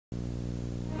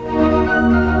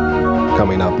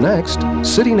Coming up next,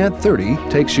 CityNet 30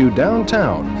 takes you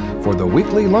downtown for the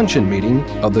weekly luncheon meeting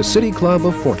of the City Club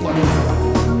of Portland.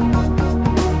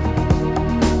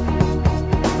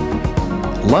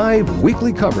 Live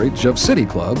weekly coverage of City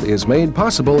Club is made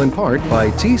possible in part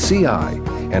by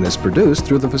TCI and is produced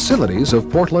through the facilities of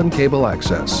Portland Cable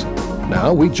Access.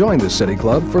 Now we join the City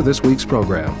Club for this week's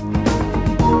program.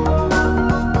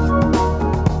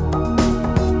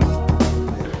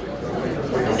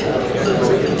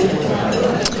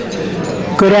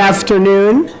 Good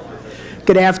afternoon.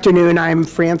 Good afternoon. I'm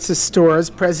Francis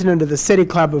Storrs, President of the City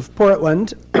Club of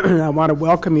Portland. I want to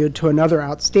welcome you to another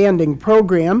outstanding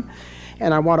program,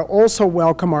 and I want to also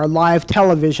welcome our live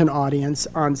television audience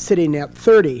on CityNet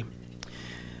 30.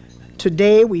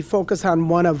 Today we focus on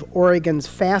one of Oregon's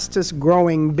fastest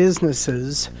growing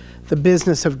businesses, the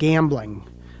business of gambling.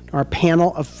 Our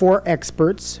panel of 4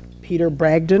 experts, Peter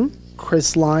Bragdon,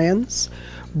 Chris Lyons,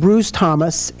 Bruce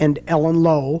Thomas, and Ellen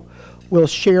Lowe, will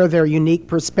share their unique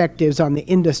perspectives on the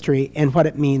industry and what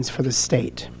it means for the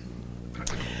state.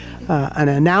 An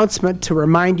announcement to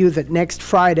remind you that next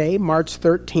Friday, March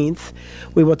 13th,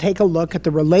 we will take a look at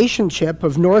the relationship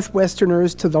of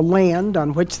Northwesterners to the land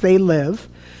on which they live.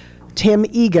 Tim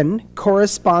Egan,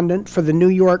 correspondent for the New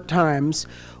York Times,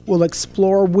 will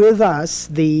explore with us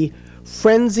the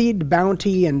frenzied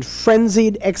bounty and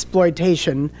frenzied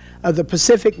exploitation of the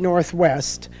Pacific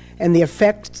Northwest and the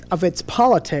effects of its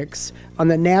politics on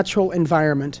the natural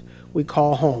environment we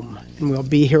call home. And we'll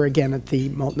be here again at the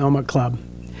Multnomah Club.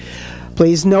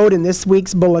 Please note in this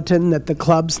week's bulletin that the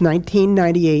club's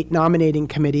 1998 nominating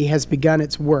committee has begun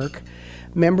its work.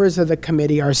 Members of the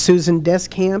committee are Susan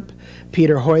Deskamp,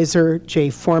 Peter Heuser, Jay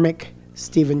Formick,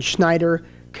 Stephen Schneider,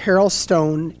 Carol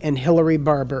Stone, and Hillary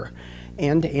Barber,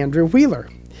 and Andrew Wheeler.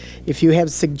 If you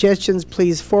have suggestions,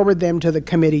 please forward them to the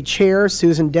committee chair,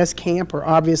 Susan Deskamp, or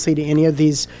obviously to any of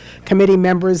these committee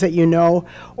members that you know,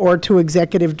 or to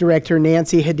Executive Director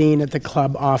Nancy Hedin at the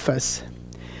club office.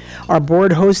 Our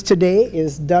board host today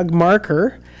is Doug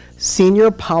Marker, Senior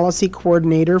Policy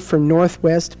Coordinator for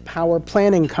Northwest Power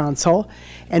Planning Council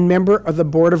and member of the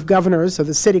Board of Governors of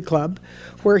the City Club,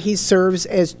 where he serves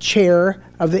as chair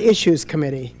of the Issues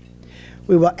Committee.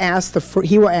 He will ask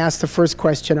the first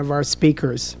question of our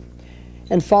speakers.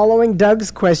 And following Doug's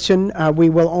question, we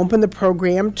will open the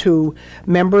program to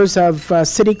members of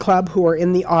City Club who are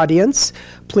in the audience.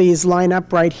 Please line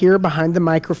up right here behind the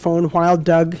microphone while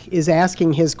Doug is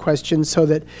asking his question so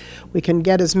that we can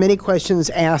get as many questions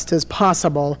asked as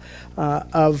possible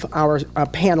of our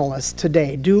panelists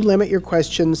today. Do limit your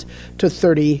questions to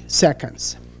 30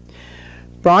 seconds.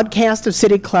 Broadcast of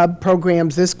City Club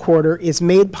programs this quarter is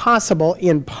made possible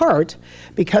in part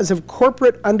because of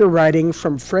corporate underwriting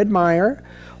from Fred Meyer,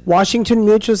 Washington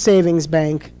Mutual Savings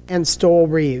Bank, and Stoel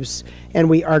Rives, and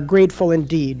we are grateful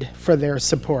indeed for their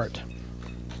support.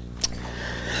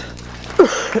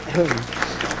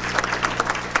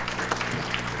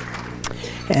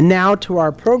 And now to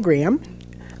our program,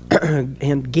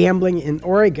 and gambling in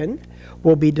Oregon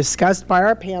will be discussed by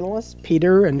our panelists,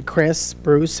 Peter and Chris,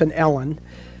 Bruce and Ellen,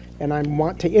 and I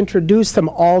want to introduce them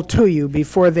all to you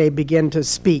before they begin to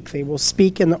speak. They will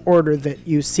speak in the order that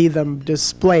you see them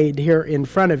displayed here in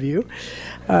front of you.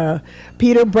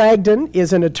 Peter Bragdon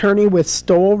is an attorney with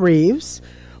Stoel Rives,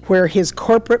 where his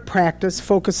corporate practice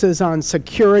focuses on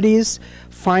securities,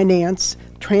 finance,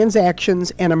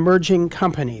 transactions, and emerging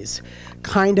companies,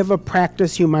 kind of a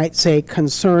practice you might say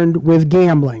concerned with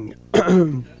gambling.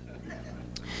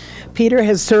 Peter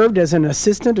has served as an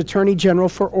Assistant Attorney General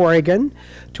for Oregon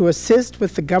to assist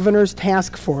with the Governor's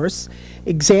Task Force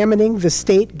examining the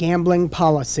state gambling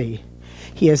policy.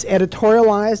 He has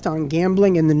editorialized on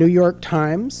gambling in the New York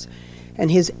Times, and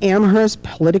his Amherst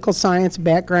political science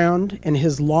background and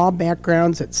his law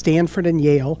backgrounds at Stanford and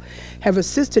Yale have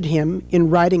assisted him in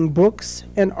writing books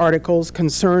and articles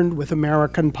concerned with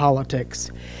American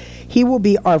politics. He will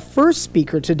be our first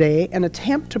speaker today and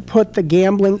attempt to put the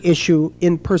gambling issue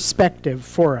in perspective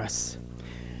for us.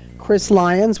 Chris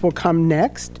Lyons will come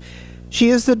next.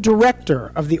 She is the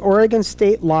director of the Oregon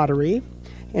State Lottery,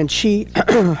 and she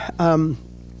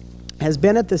has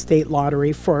been at the State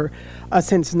Lottery for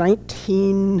since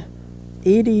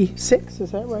 1986.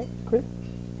 Is that right, Chris?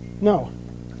 No.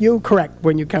 You correct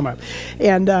when you come up.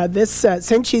 And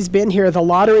since she's been here, the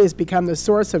lottery has become the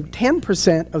source of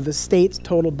 10% of the state's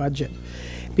total budget.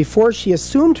 Before she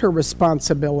assumed her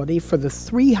responsibility for the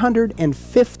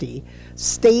 350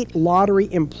 state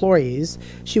lottery employees,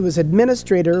 she was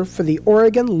administrator for the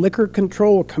Oregon Liquor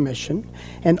Control Commission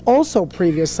and also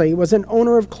previously was an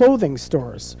owner of clothing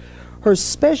stores. Her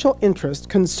special interest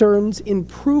concerns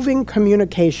improving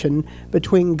communication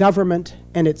between government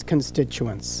and its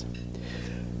constituents.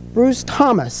 Bruce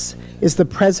Thomas is the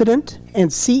president and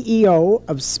CEO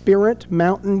of Spirit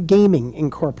Mountain Gaming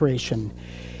Incorporation.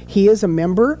 He is a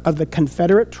member of the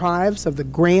Confederate Tribes of the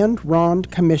Grand Ronde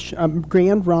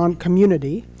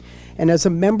Community, and as a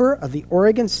member of the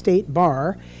Oregon State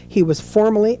Bar, he was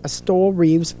formerly a Stoel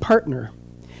Rives partner.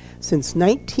 Since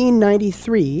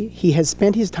 1993, he has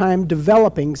spent his time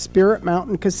developing Spirit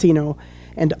Mountain Casino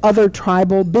and other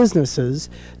tribal businesses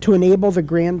to enable the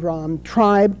Grand Ronde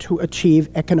tribe to achieve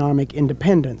economic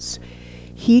independence.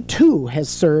 He too has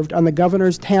served on the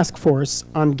governor's task force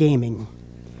on gaming.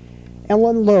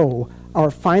 Ellen Lowe, our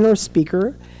final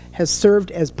speaker, has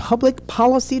served as public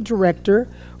policy director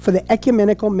for the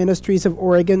Ecumenical Ministries of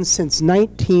Oregon since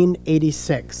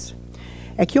 1986.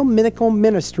 Ecumenical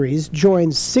Ministries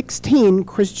joins 16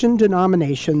 Christian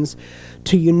denominations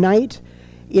to unite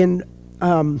in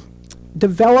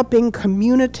developing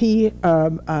community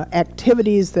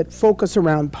activities that focus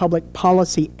around public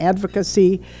policy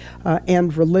advocacy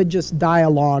and religious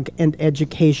dialogue and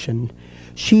education.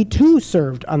 She too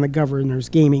served on the Governor's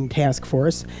Gaming Task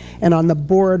Force and on the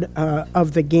board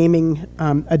of the Gaming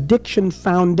Addiction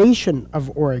Foundation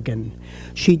of Oregon.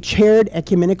 She chaired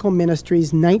Ecumenical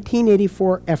Ministries'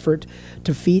 1984 effort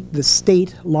to defeat the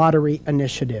state lottery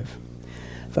initiative.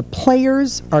 The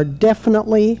players are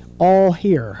definitely all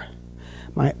here.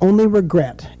 My only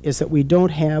regret is that we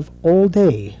don't have all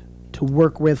day to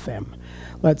work with them.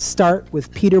 Let's start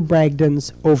with Peter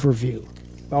Bragdon's overview.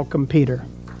 Welcome, Peter.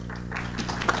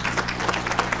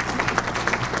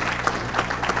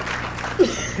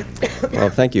 Well,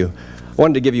 thank you. I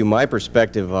wanted to give you my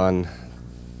perspective on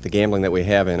the gambling that we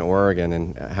have in Oregon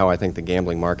and how I think the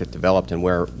gambling market developed and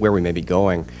where we may be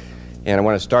going. And I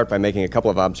want to start by making a couple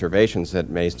of observations that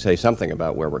may say something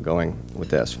about where we're going with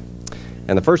this.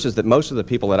 And the first is that most of the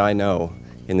people that I know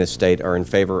in this state are in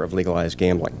favor of legalized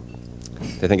gambling.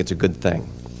 They think it's a good thing.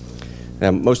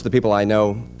 Now, most of the people I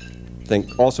know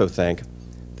also think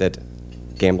that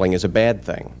gambling is a bad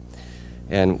thing.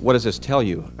 And what does this tell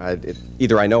you?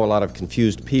 Either I know a lot of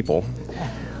confused people,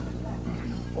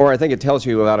 or I think it tells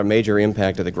you about a major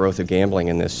impact of the growth of gambling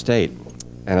in this state.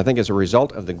 And I think as a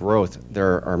result of the growth,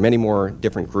 there are many more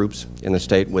different groups in the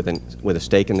state with a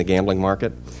stake in the gambling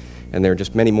market. And there are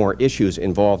just many more issues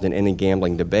involved in any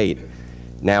gambling debate,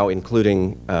 now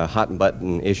including hot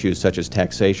button issues such as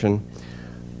taxation,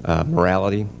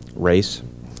 morality, race.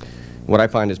 What I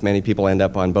find is many people end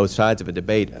up on both sides of a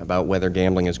debate about whether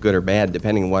gambling is good or bad,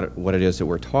 depending on what it is that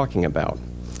we're talking about.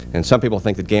 And some people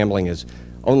think that gambling is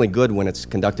only good when it's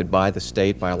conducted by the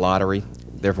state, by a lottery,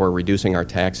 therefore reducing our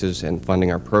taxes and funding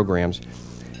our programs.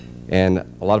 And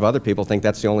a lot of other people think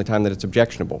that's the only time that it's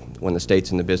objectionable, when the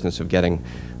state's in the business of getting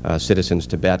citizens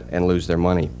to bet and lose their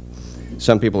money.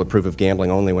 Some people approve of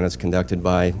gambling only when it's conducted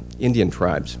by Indian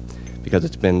tribes, because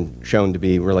it's been shown to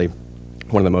be really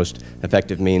one of the most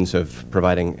effective means of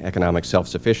providing economic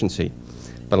self-sufficiency.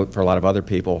 But for a lot of other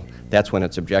people, that's when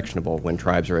it's objectionable, when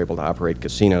tribes are able to operate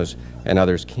casinos and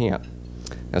others can't.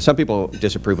 Now, some people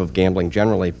disapprove of gambling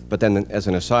generally, but then as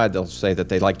an aside, they'll say that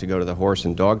they like to go to the horse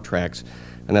and dog tracks,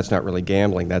 and that's not really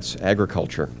gambling, that's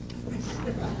agriculture.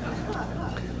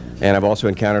 And I've also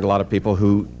encountered a lot of people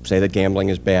who say that gambling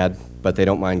is bad, but they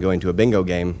don't mind going to a bingo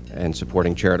game and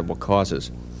supporting charitable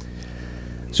causes.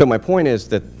 So my point is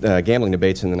that gambling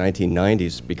debates in the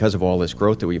 1990s, because of all this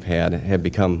growth that we've had, have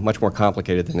become much more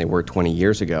complicated than they were 20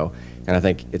 years ago, and I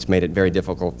think it's made it very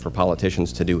difficult for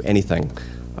politicians to do anything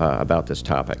about this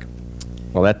topic.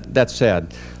 Well, that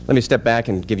said, let me step back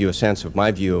and give you a sense of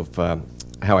my view of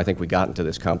how I think we got into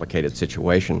this complicated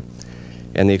situation.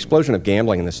 And the explosion of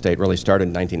gambling in the state really started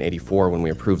in 1984 when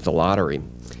we approved the lottery.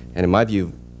 And in my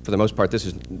view, for the most part,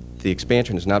 the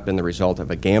expansion has not been the result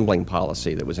of a gambling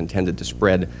policy that was intended to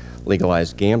spread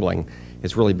legalized gambling.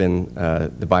 It's really been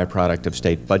the byproduct of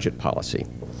state budget policy.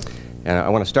 And I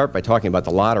want to start by talking about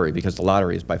the lottery, because the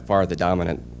lottery is by far the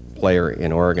dominant player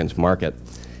in Oregon's market.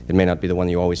 It may not be the one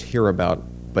you always hear about,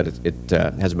 but it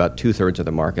has about 2/3 of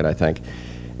the market, I think.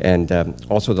 And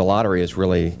also the lottery is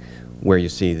really where you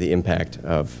see the impact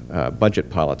of budget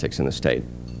politics in the state.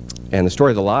 And the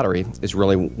story of the lottery is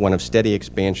really one of steady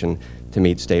expansion to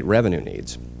meet state revenue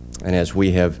needs. And as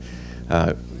we have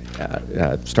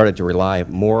started to rely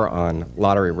more on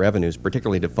lottery revenues,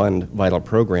 particularly to fund vital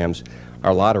programs,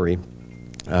 our lottery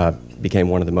became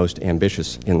one of the most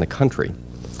ambitious in the country.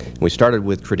 We started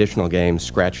with traditional games,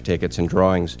 scratch tickets, and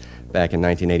drawings back in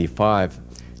 1985.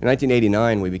 In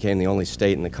 1989, we became the only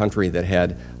state in the country that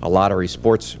had a lottery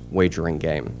sports wagering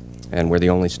game, and we're the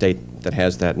only state that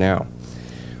has that now.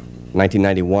 In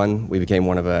 1991, we became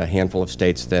one of a handful of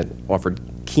states that offered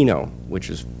Keno which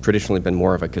has traditionally been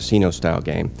more of a casino-style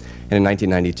game. And in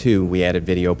 1992, we added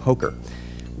video poker,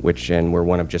 and we're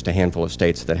one of just a handful of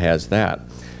states that has that.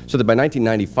 So that by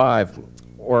 1995,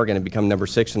 Oregon had become number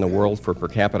 6 in the world for per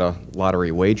capita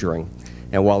lottery wagering.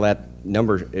 And while that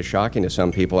number is shocking to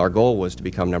some people, our goal was to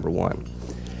become number 1.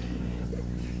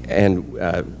 And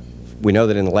we know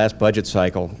that in the last budget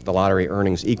cycle, the lottery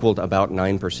earnings equaled about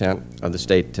 9% of the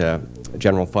state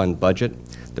general fund budget.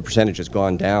 The percentage has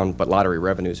gone down, but lottery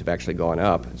revenues have actually gone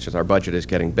up. It's just our budget is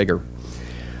getting bigger.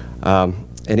 And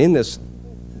in this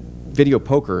video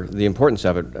poker, the importance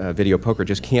of it, video poker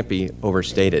just can't be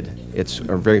overstated. It's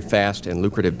a very fast and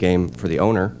lucrative game for the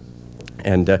owner.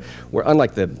 And we're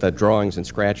unlike the drawings and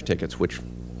scratch tickets, which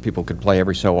people could play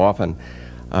every so often.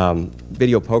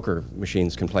 Video poker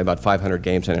machines can play about 500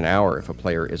 games in an hour if a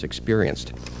player is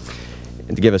experienced.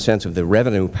 And to give a sense of the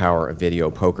revenue power of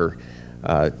video poker,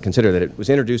 consider that it was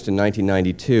introduced in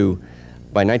 1992.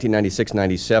 By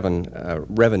 1996-97,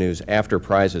 revenues after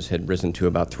prizes had risen to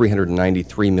about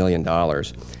 $393 million,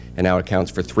 and now it accounts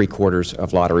for 3/4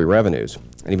 of lottery revenues.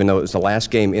 And even though it was the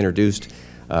last game introduced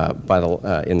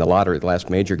in the lottery, the last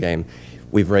major game,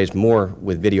 we've raised more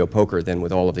with video poker than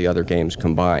with all of the other games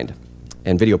combined.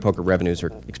 And video poker revenues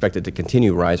are expected to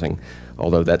continue rising,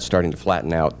 although that's starting to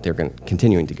flatten out. They're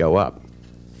continuing to go up.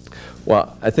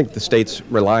 Well, I think the state's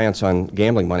reliance on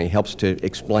gambling money helps to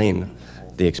explain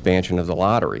the expansion of the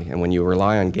lottery. And when you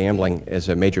rely on gambling as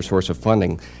a major source of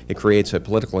funding, it creates a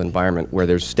political environment where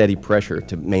there's steady pressure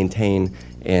to maintain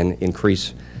and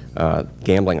increase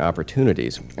gambling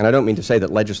opportunities. And I don't mean to say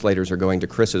that legislators are going to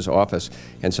Chris's office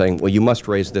and saying, well, you must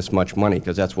raise this much money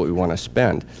because that's what we want to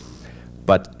spend.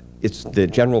 But it's the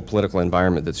general political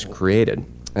environment that's created.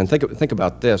 And think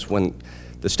about this. When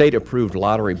the state approved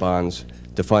lottery bonds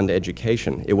to fund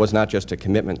education, it was not just a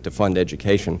commitment to fund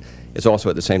education, it's also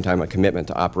at the same time a commitment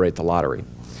to operate the lottery.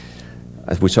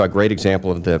 We saw a great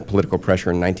example of the political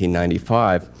pressure in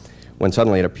 1995 when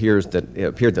suddenly it appeared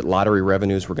that lottery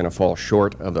revenues were going to fall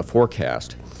short of the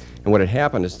forecast. And what had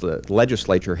happened is the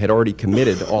legislature had already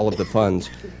committed all of the funds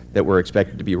that were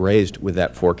expected to be raised with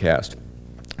that forecast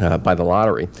by the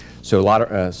lottery. So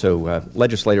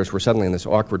legislators were suddenly in this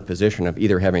awkward position of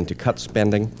either having to cut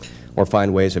spending or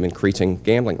find ways of increasing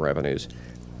gambling revenues.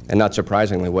 And not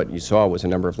surprisingly, what you saw was a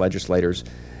number of legislators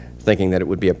thinking that it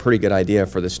would be a pretty good idea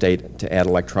for the state to add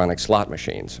electronic slot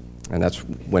machines. And that's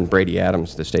when Brady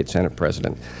Adams, the state Senate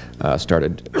president,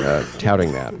 started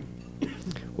touting that.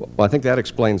 Well, I think that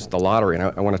explains the lottery, and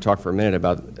I want to talk for a minute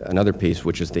about another piece,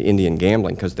 which is the Indian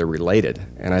gambling, because they're related.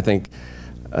 And I think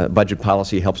budget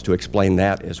policy helps to explain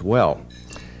that as well.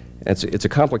 It's a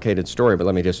complicated story, but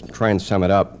let me just try and sum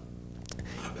it up.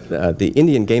 The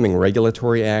Indian Gaming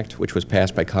Regulatory Act, which was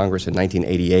passed by Congress in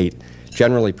 1988,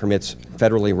 generally permits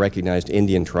federally recognized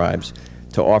Indian tribes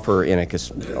to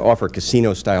offer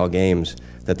casino-style games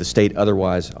that the state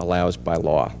otherwise allows by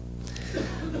law.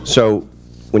 So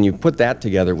when you put that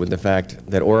together with the fact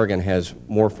that Oregon has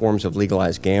more forms of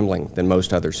legalized gambling than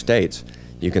most other states,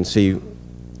 you can see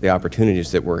the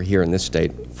opportunities that were here in this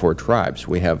state for tribes.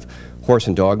 We have horse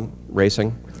and dog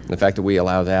racing, and the fact that we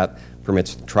allow that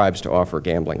permits tribes to offer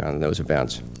gambling on those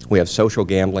events. We have social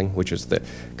gambling, which is the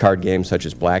card games such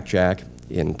as blackjack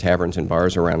in taverns and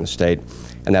bars around the state,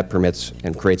 and that permits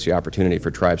and creates the opportunity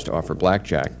for tribes to offer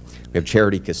blackjack. We have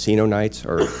charity casino nights,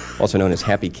 or also known as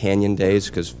Happy Canyon Days,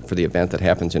 because for the event that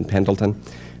happens in Pendleton,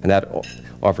 and that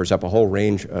offers up a whole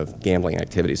range of gambling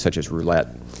activities such as roulette.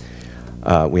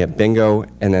 We have bingo,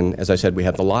 and then, as I said, we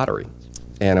have the lottery.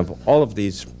 And of all of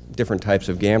these different types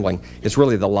of gambling, it's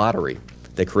really the lottery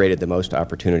that created the most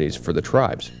opportunities for the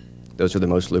tribes. Those are the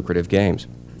most lucrative games.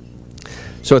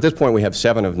 So at this point, we have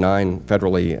 7 of 9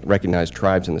 federally recognized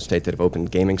tribes in the state that have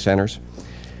opened gaming centers.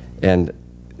 And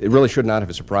it really should not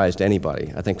have surprised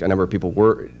anybody. I think a number of people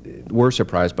were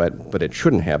surprised by it, but it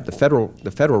shouldn't have. The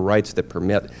federal rights that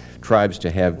permit tribes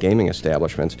to have gaming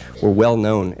establishments were well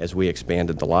known as we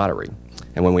expanded the lottery.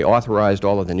 And when we authorized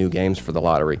all of the new games for the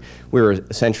lottery, we were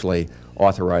essentially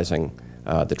authorizing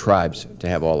the tribes to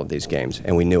have all of these games,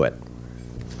 and we knew it.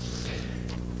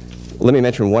 Let me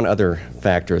mention one other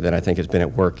factor that I think has been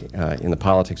at work in the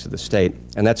politics of the state,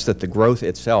 and that's that the growth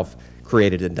itself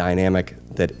created a dynamic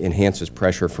that enhances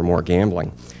pressure for more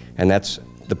gambling, and that's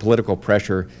the political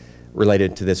pressure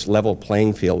related to this level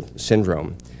playing field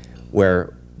syndrome,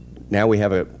 where now we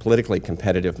have a politically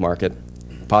competitive market,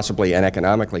 possibly an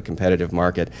economically competitive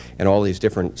market, and all these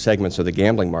different segments of the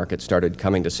gambling market started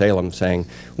coming to Salem saying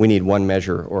we need one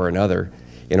measure or another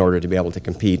in order to be able to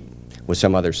compete with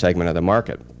some other segment of the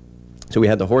market. So we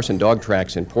had the horse and dog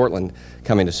tracks in Portland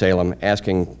coming to Salem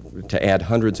asking to add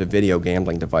hundreds of video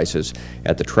gambling devices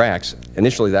at the tracks.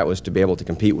 Initially that was to be able to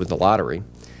compete with the lottery,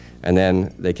 and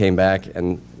then they came back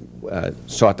and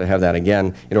sought to have that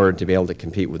again in order to be able to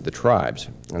compete with the tribes,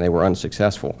 and they were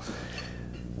unsuccessful.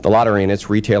 The lottery and its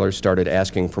retailers started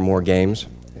asking for more games,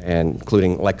 and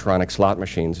including electronic slot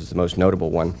machines is the most notable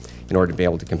one, in order to be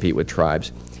able to compete with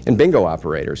tribes. And bingo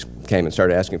operators came and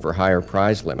started asking for higher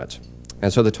prize limits.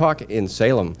 And so the talk in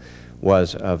Salem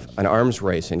was of an arms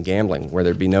race in gambling, where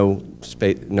there'd be no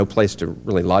place to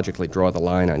really logically draw the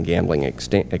line on gambling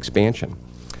expansion.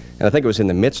 And I think it was in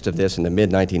the midst of this, in the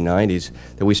mid-1990s,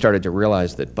 that we started to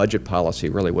realize that budget policy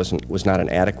really was not an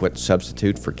adequate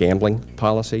substitute for gambling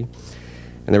policy.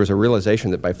 And there was a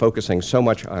realization that by focusing so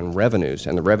much on revenues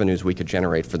and the revenues we could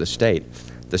generate for the state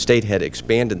had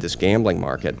expanded this gambling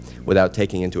market without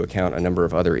taking into account a number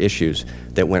of other issues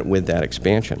that went with that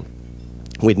expansion.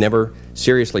 We'd never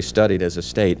seriously studied as a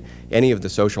state any of the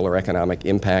social or economic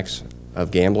impacts of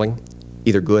gambling,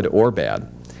 either good or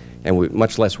bad, and we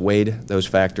much less weighed those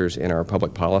factors in our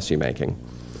public policy making.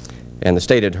 And the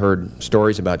state had heard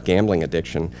stories about gambling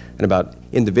addiction and about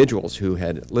individuals who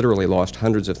had literally lost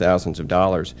hundreds of thousands of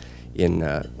dollars in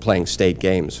playing state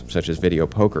games, such as video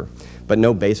poker. But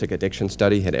no basic addiction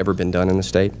study had ever been done in the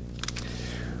state.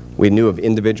 We knew of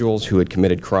individuals who had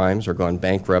committed crimes or gone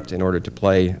bankrupt in order to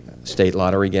play state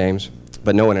lottery games,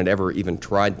 but no one had ever even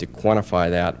tried to quantify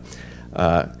that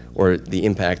or the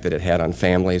impact that it had on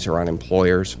families or on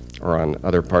employers or on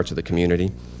other parts of the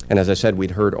community. And as I said,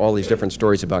 we'd heard all these different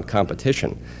stories about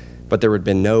competition, but there had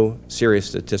been no serious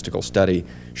statistical study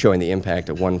showing the impact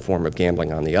of one form of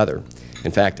gambling on the other.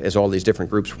 In fact, as all these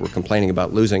different groups were complaining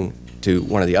about losing to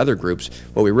one of the other groups,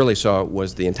 what we really saw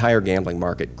was the entire gambling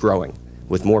market growing,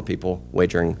 with more people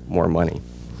wagering more money.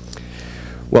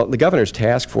 Well, the governor's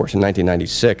task force in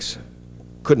 1996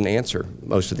 couldn't answer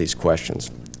most of these questions,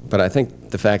 but I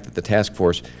think the fact that the task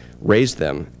force raised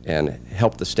them and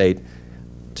helped the state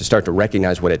to start to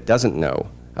recognize what it doesn't know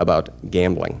about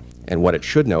gambling and what it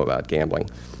should know about gambling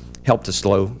helped to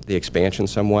slow the expansion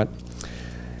somewhat.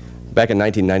 Back in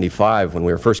 1995, when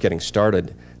we were first getting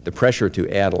started, the pressure to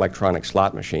add electronic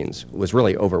slot machines was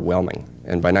really overwhelming.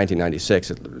 And by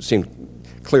 1996, it seemed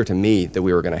clear to me that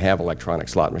we were going to have electronic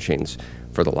slot machines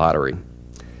for the lottery.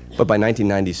 But by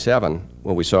 1997,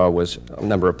 what we saw was a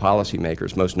number of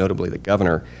policymakers, most notably the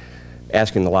governor,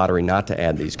 asking the lottery not to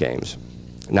add these games,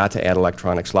 not to add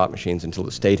electronic slot machines until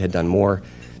the state had done more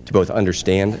to both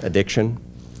understand addiction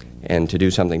and to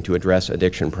do something to address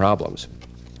addiction problems.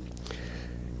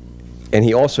 And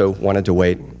he also wanted to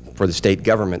wait for the state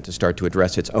government to start to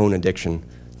address its own addiction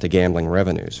to gambling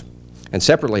revenues. And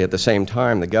separately, at the same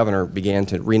time, the governor began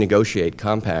to renegotiate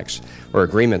compacts or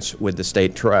agreements with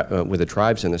the with the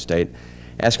tribes in the state,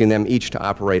 asking them each to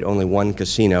operate only one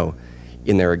casino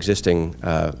in their existing,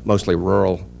 mostly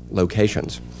rural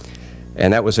locations.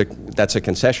 And that's a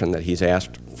concession that he's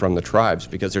asked from the tribes,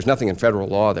 because there's nothing in federal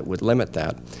law that would limit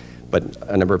that. But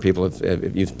a number of people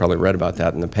you've probably read about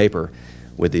that in the paper,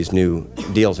 with these new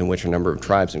deals in which a number of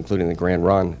tribes, including the Grand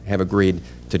Ronde, have agreed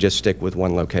to just stick with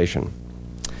one location.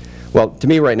 Well, to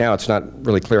me right now, it's not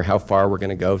really clear how far we're going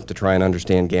to go to try and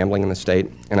understand gambling in the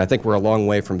state, and I think we're a long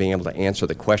way from being able to answer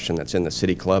the question that's in the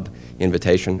City Club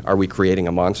invitation: are we creating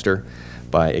a monster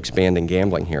by expanding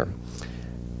gambling here?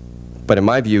 But in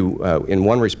my view, in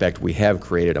one respect, we have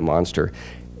created a monster,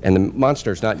 and the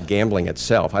monster is not gambling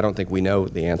itself. I don't think we know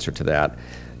the answer to that.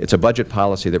 It's a budget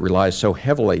policy that relies so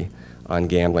heavily on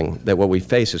gambling that what we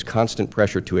face is constant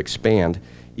pressure to expand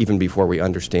even before we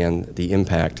understand the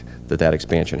impact that that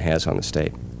expansion has on the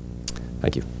state.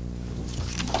 Thank you.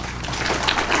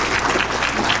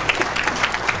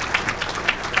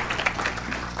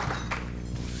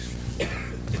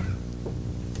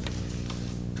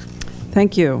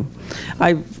 Thank you.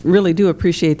 I really do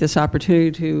appreciate this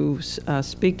opportunity to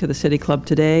speak to the City Club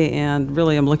today, and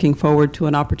really I'm looking forward to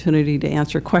an opportunity to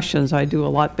answer questions. I do a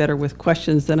lot better with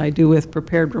questions than I do with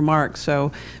prepared remarks,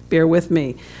 so bear with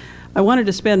me. I wanted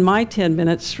to spend my 10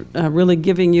 minutes really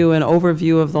giving you an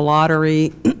overview of the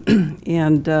lottery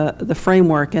and the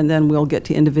framework, and then we'll get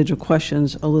to individual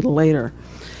questions a little later.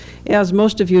 As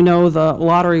most of you know, the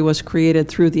lottery was created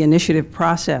through the initiative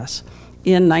process.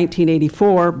 In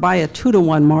 1984, by a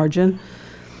 2-to-1 margin,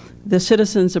 the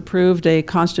citizens approved a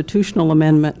constitutional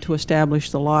amendment to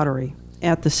establish the lottery.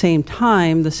 At the same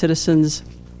time, the citizens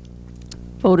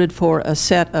voted for a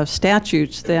set of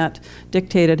statutes that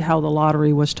dictated how the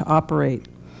lottery was to operate.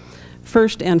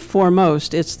 First and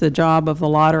foremost, it's the job of the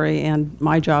lottery, and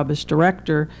my job as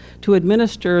director, to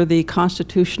administer the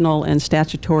constitutional and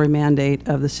statutory mandate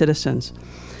of the citizens.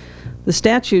 The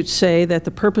statutes say that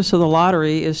the purpose of the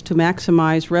lottery is to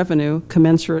maximize revenue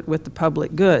commensurate with the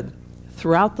public good.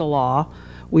 Throughout the law,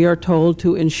 we are told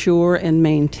to ensure and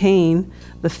maintain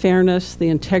the fairness, the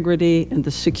integrity, and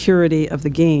the security of the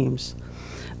games.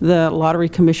 The Lottery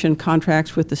Commission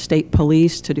contracts with the state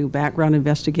police to do background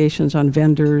investigations on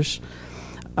vendors,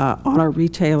 on our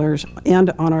retailers,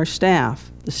 and on our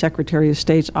staff. The Secretary of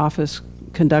State's office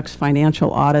conducts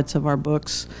financial audits of our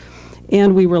books,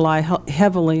 and we rely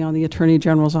heavily on the Attorney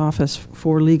General's office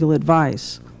for legal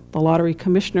advice. The lottery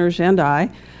commissioners and I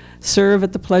serve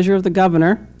at the pleasure of the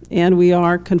governor, and we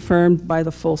are confirmed by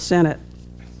the full Senate.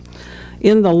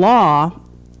 In the law,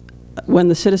 when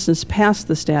the citizens passed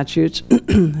the statutes,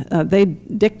 they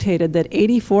dictated that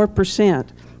 84%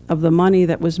 of the money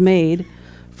that was made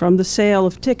from the sale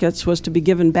of tickets was to be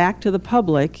given back to the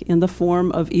public in the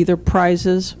form of either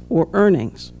prizes or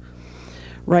earnings.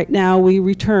 Right now, we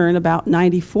return about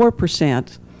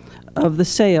 94% of the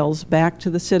sales back to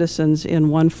the citizens in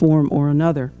one form or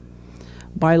another.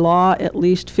 By law, at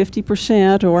least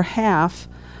 50% or half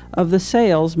of the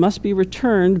sales must be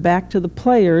returned back to the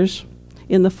players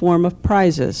in the form of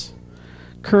prizes.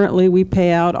 Currently, we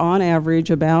pay out on average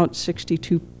about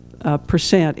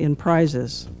 62% in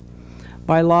prizes.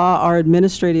 By law, our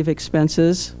administrative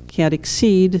expenses can't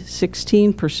exceed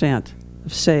 16%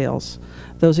 of sales.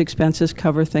 Those expenses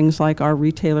cover things like our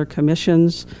retailer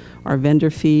commissions, our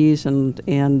vendor fees,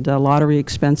 and lottery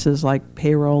expenses like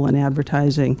payroll and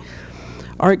advertising.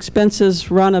 Our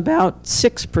expenses run about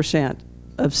 6%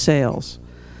 of sales.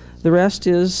 The rest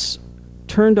is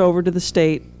turned over to the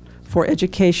state for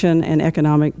education and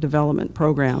economic development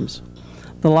programs.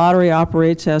 The lottery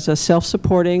operates as a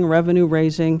self-supporting,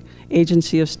 revenue-raising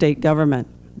agency of state government.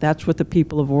 That's what the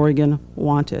people of Oregon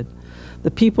wanted.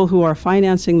 The people who are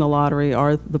financing the lottery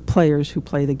are the players who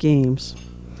play the games.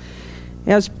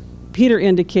 As Peter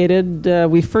indicated,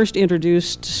 we first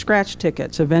introduced scratch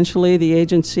tickets. Eventually, the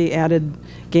agency added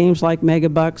games like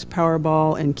Megabucks,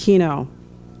 Powerball, and Keno.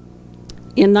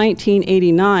 In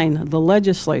 1989, the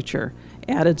legislature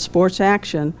added sports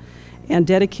action and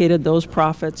dedicated those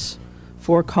profits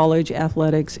for college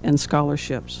athletics and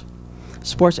scholarships.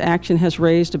 Sports action has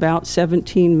raised about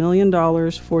 $17 million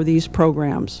for these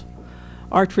programs.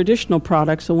 Our traditional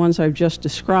products, the ones I've just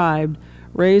described,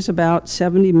 raise about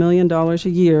 $70 million a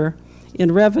year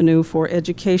in revenue for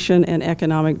education and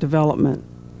economic development.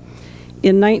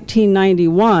 In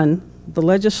 1991, the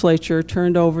legislature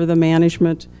turned over the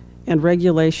management and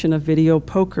regulation of video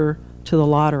poker to the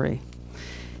lottery.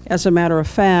 As a matter of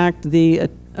fact, the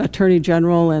Attorney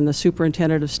General and the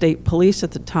Superintendent of State Police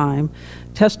at the time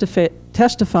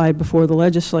testified before the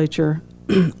legislature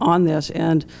on this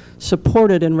and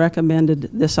supported and recommended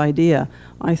this idea.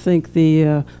 I think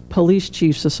the Police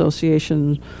Chiefs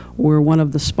Association were one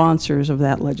of the sponsors of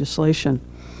that legislation.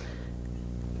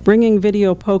 Bringing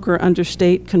video poker under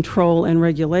state control and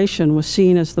regulation was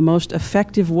seen as the most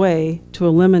effective way to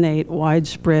eliminate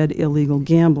widespread illegal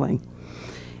gambling.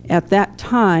 At that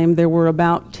time, there were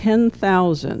about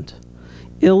 10,000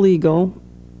 illegal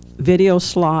video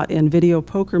slot and video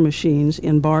poker machines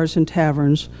in bars and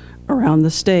taverns around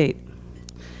the state.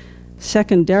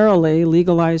 Secondarily,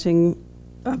 legalizing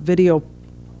video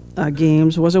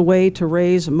games was a way to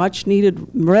raise much-needed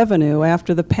revenue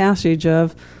after the passage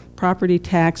of property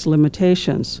tax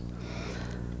limitations.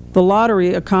 The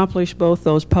lottery accomplished both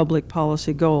those public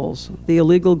policy goals. The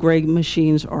illegal gray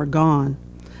machines are gone.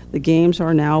 The games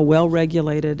are now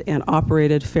well-regulated and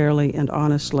operated fairly and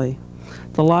honestly.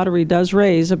 The lottery does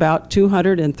raise about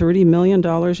 $230 million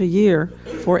a year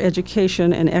for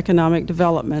education and economic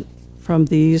development from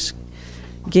these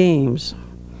games.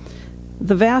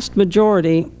 The vast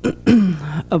majority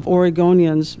of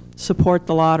Oregonians support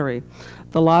the lottery.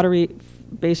 The lottery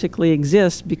basically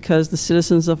exists because the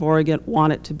citizens of Oregon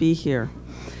want it to be here.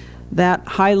 That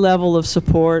high level of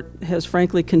support has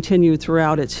frankly continued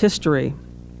throughout its history.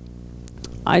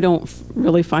 I don't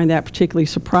really find that particularly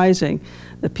surprising.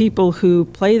 The people who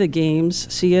play the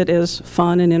games see it as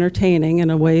fun and entertaining and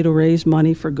a way to raise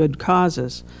money for good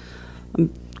causes.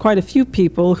 Quite a few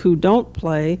people who don't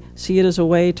play see it as a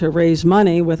way to raise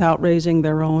money without raising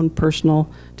their own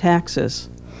personal taxes.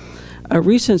 A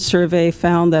recent survey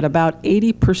found that about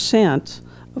 80%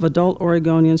 of adult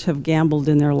Oregonians have gambled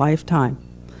in their lifetime.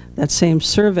 That same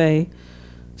survey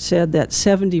said that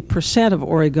 70% of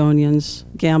Oregonians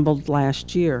gambled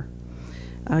last year.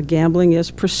 Gambling is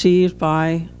perceived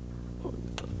by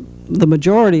the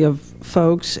majority of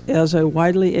folks as a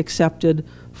widely accepted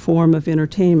form of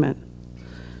entertainment.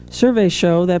 Surveys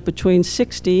show that between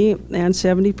 60 and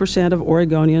 70% of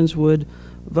Oregonians would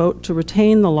vote to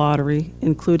retain the lottery,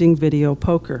 including video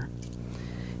poker.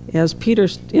 As Peter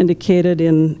indicated,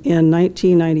 in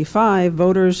 1995,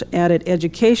 voters added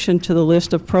education to the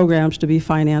list of programs to be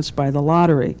financed by the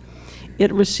lottery.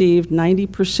 It received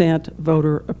 90%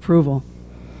 voter approval.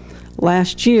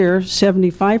 Last year,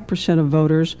 75% of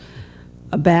voters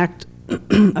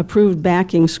approved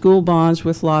backing school bonds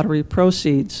with lottery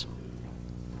proceeds.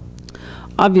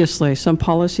 Obviously, some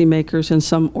policymakers and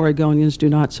some Oregonians do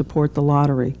not support the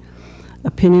lottery.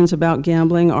 Opinions about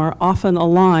gambling are often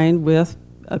aligned with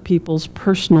people's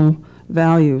personal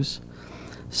values.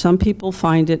 Some people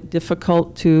find it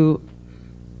difficult to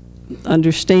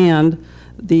understand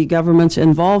the government's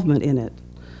involvement in it.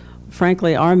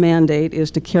 Frankly, our mandate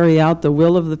is to carry out the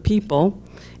will of the people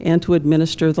and to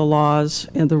administer the laws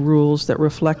and the rules that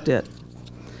reflect it.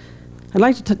 I'd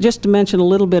like to just to mention a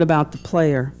little bit about the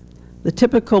player. The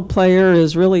typical player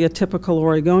is really a typical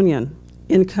Oregonian.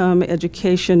 Income,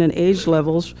 education, and age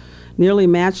levels nearly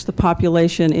match the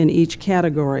population in each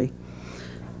category.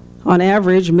 On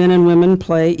average, men and women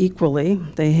play equally.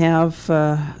 They have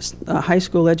a high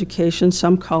school education,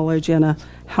 some college, and a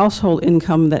household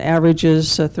income that averages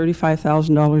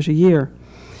 $35,000 a year.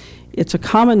 It's a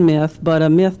common myth, but a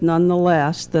myth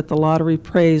nonetheless, that the lottery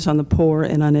preys on the poor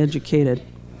and uneducated.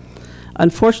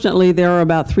 Unfortunately, there are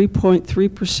about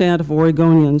 3.3% of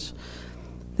Oregonians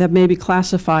that may be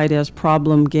classified as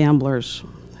problem gamblers.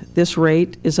 This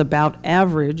rate is about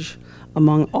average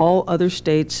among all other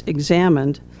states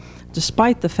examined,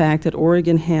 despite the fact that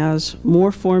Oregon has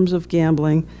more forms of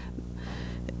gambling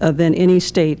than any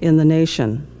state in the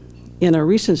nation. In a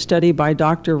recent study by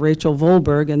Dr. Rachel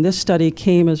Volberg, and this study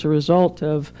came as a result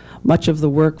of much of the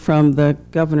work from the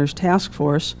governor's task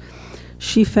force,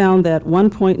 she found that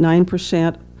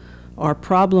 1.9% are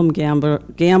problem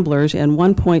gamblers and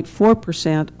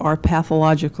 1.4% are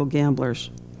pathological gamblers.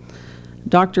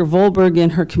 Dr. Volberg,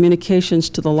 in her communications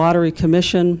to the Lottery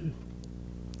Commission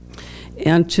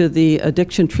and to the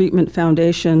Addiction Treatment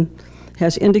Foundation,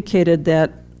 has indicated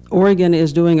that Oregon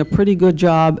is doing a pretty good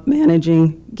job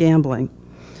managing gambling.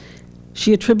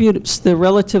 She attributes the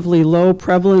relatively low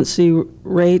prevalency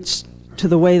rates to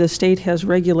the way the state has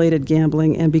regulated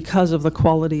gambling and because of the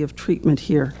quality of treatment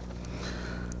here.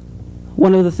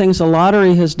 One of the things the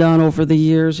lottery has done over the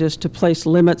years is to place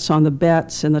limits on the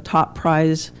bets and the top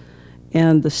prize,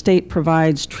 and the state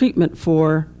provides treatment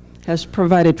for, has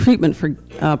provided treatment for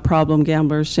problem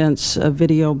gamblers since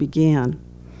video began.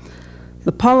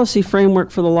 The policy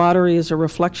framework for the lottery is a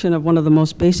reflection of one of the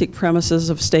most basic premises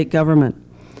of state government: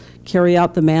 carry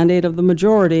out the mandate of the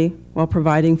majority while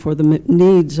providing for the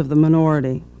needs of the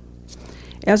minority.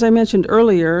 As I mentioned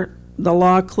earlier, the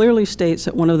law clearly states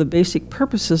that one of the basic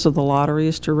purposes of the lottery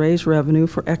is to raise revenue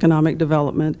for economic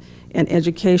development and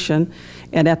education,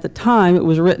 and at the time it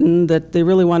was written that they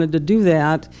really wanted to do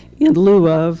that in lieu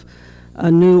of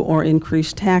new or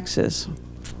increased taxes.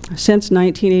 Since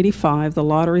 1985, the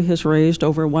lottery has raised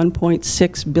over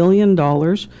 $1.6 billion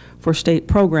for state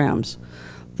programs.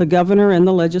 The governor and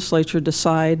the legislature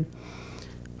decide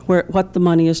what the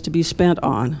money is to be spent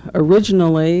on.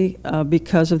 Originally,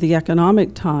 because of the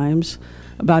economic times,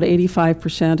 about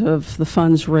 85% of the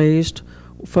funds raised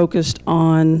focused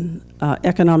on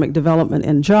economic development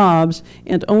and jobs,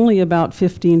 and only about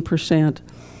 15%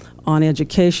 on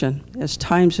education. As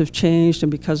times have changed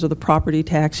and because of the property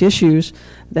tax issues,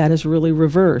 that has really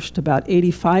reversed. About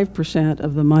 85%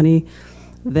 of the money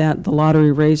that the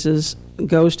lottery raises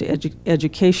goes to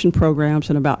education programs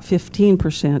and about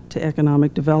 15% to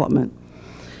economic development.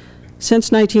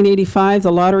 Since 1985,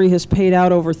 the lottery has paid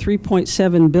out over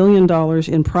 $3.7 billion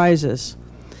in prizes.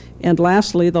 And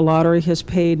lastly, the lottery has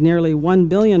paid nearly $1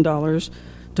 billion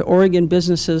to Oregon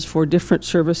businesses for different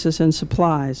services and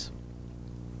supplies.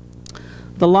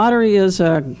 The lottery is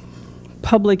a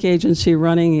public agency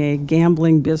running a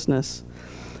gambling business.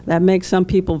 That makes some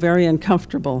people very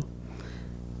uncomfortable.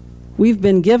 We've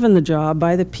been given the job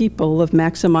by the people of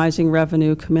maximizing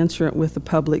revenue commensurate with the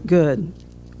public good.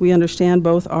 We understand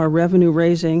both our revenue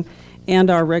raising and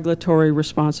our regulatory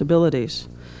responsibilities.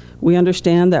 We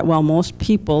understand that while most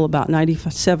people, about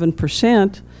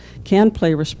 97%, can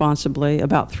play responsibly,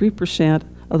 about 3%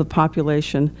 of the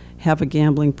population have a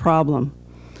gambling problem.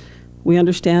 We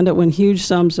understand that when huge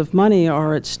sums of money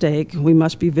are at stake, we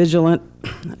must be vigilant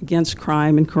against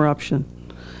crime and corruption.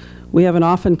 We have an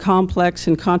often complex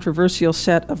and controversial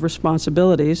set of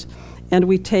responsibilities, and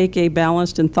we take a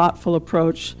balanced and thoughtful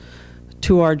approach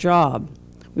to our job.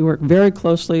 We work very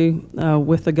closely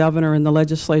with the governor and the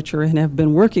legislature and have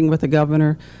been working with the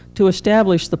governor to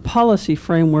establish the policy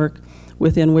framework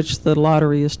within which the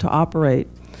lottery is to operate.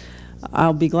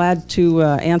 I'll be glad to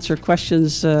answer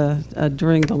questions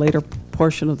during the later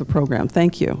portion of the program.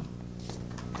 Thank you.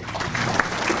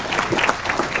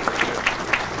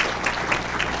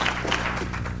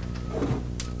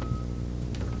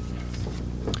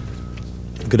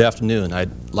 Good afternoon.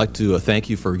 I'd like to thank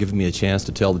you for giving me a chance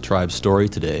to tell the tribe's story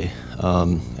today.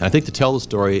 And I think to tell the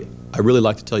story, I really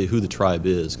like to tell you who the tribe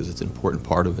is because it's an important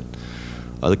part of it.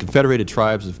 The Confederated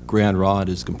Tribes of Grand Ronde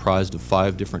is comprised of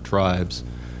 5 different tribes,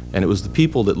 and it was the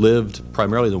people that lived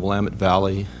primarily in the Willamette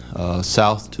Valley,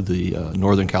 south to the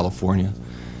northern California.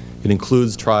 It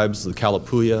includes tribes of the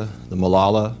Kalapuya, the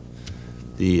Molalla,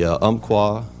 the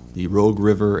Umpqua, the Rogue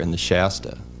River, and the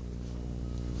Shasta.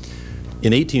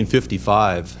 In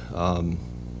 1855,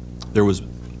 there was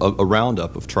a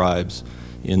roundup of tribes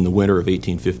in the winter of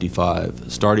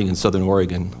 1855, starting in southern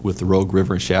Oregon with the Rogue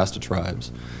River and Shasta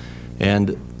tribes. And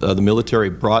the military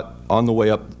brought, on the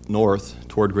way up north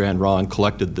toward Grand Ronde,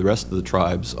 collected the rest of the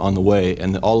tribes on the way,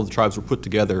 and all of the tribes were put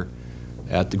together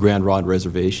at the Grand Ronde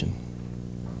Reservation.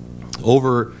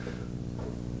 Over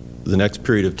the next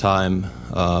period of time,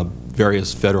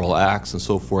 various federal acts and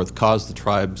so forth caused the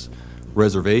tribe's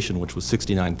reservation, which was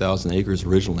 69,000 acres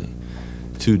originally,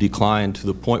 to decline to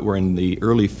the point where in the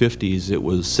early 50s it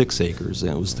was 6 acres,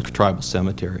 and it was the tribal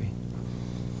cemetery.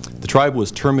 The tribe was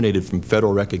terminated from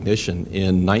federal recognition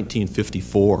in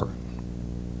 1954,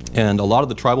 and a lot of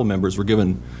the tribal members were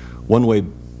given one-way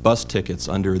bus tickets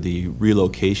under the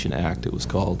Relocation Act, it was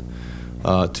called,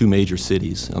 to major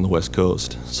cities on the West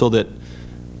Coast, so that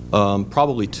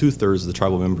probably 2/3 of the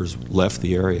tribal members left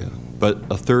the area, but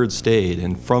a third stayed,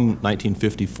 and from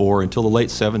 1954 until the late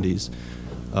 70s,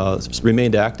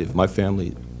 remained active. My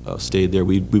family stayed there.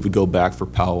 We would go back for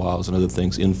powwows and other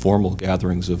things, informal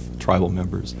gatherings of tribal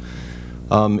members.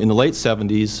 In the late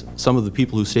 70s, some of the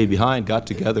people who stayed behind got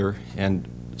together and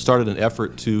started an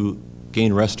effort to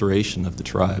gain restoration of the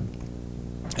tribe.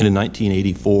 And in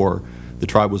 1984, the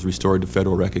tribe was restored to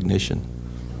federal recognition.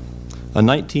 A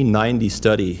 1990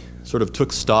 study sort of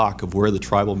took stock of where the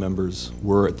tribal members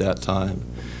were at that time.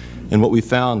 And what we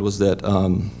found was that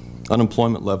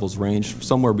unemployment levels ranged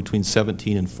somewhere between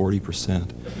 17 and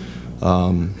 40%.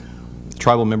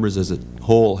 Tribal members as a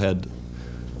whole had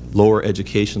lower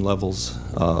education levels,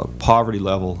 poverty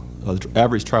level. The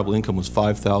average tribal income was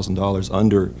 $5,000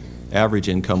 under average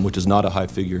income, which is not a high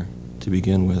figure to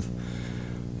begin with.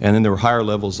 And then there were higher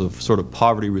levels of sort of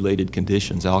poverty-related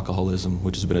conditions, alcoholism,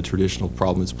 which has been a traditional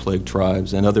problem that's plagued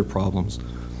tribes, and other problems.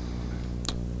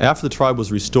 After the tribe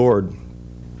was restored,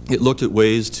 it looked at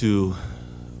ways to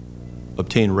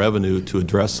obtain revenue to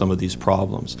address some of these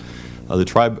problems. The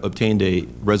tribe obtained a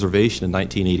reservation in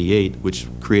 1988, which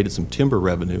created some timber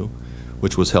revenue,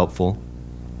 which was helpful,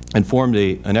 and formed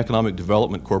an economic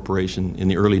development corporation in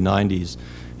the early 90s.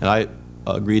 And I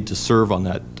agreed to serve on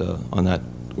that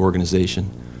organization.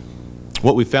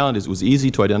 What we found is it was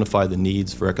easy to identify the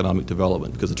needs for economic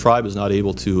development because the tribe is not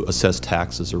able to assess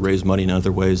taxes or raise money in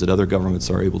other ways that other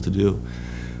governments are able to do.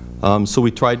 So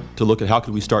we tried to look at how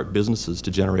could we start businesses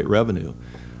to generate revenue.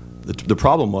 The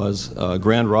problem was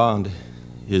Grand Ronde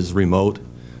is remote.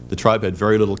 The tribe had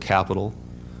very little capital.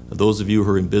 Those of you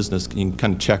who are in business can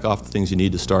kind of check off the things you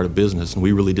need to start a business, and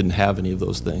we really didn't have any of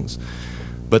those things.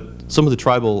 But some of the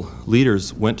tribal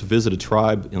leaders went to visit a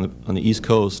tribe on the East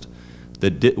Coast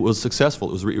that was successful.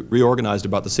 It was reorganized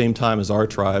about the same time as our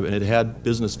tribe, and it had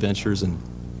business ventures and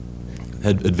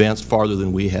had advanced farther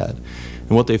than we had.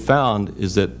 And what they found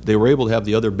is that they were able to have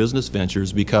the other business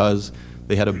ventures because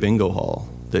they had a bingo hall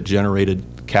that generated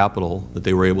capital that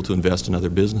they were able to invest in other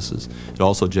businesses. It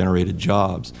also generated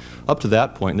jobs. Up to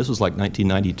that point, and this was like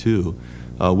 1992,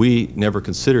 we never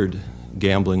considered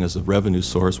gambling as a revenue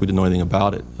source. We didn't know anything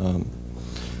about it.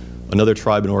 Another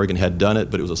tribe in Oregon had done it,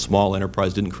 but it was a small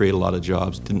enterprise, didn't create a lot of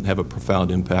jobs, didn't have a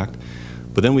profound impact.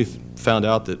 But then we found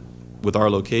out that with our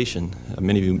location,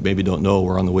 many of you maybe don't know,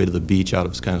 we're on the way to the beach out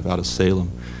of Salem.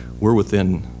 We're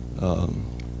within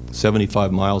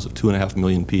 75 miles of 2.5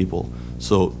 million people.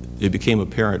 So it became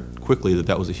apparent quickly that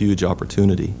that was a huge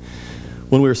opportunity.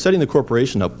 When we were setting the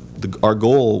corporation up, our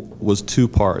goal was 2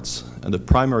 parts. And the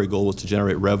primary goal was to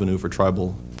generate revenue for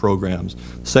tribal programs.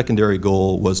 The secondary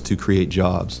goal was to create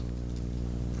jobs.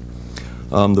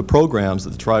 The programs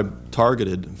that the tribe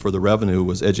targeted for the revenue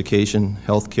was education,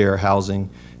 healthcare, housing,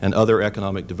 and other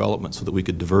economic development so that we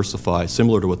could diversify,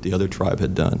 similar to what the other tribe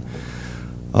had done.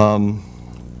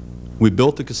 We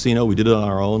built the casino. We did it on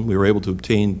our own. We were able to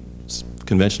obtain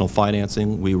conventional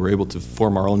financing. We were able to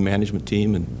form our own management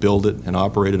team and build it and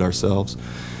operate it ourselves.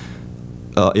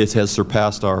 It has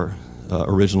surpassed our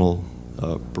original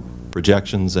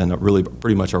projections and really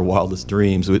pretty much our wildest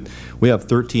dreams. We have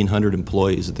 1,300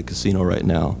 employees at the casino right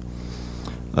now.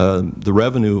 The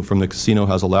revenue from the casino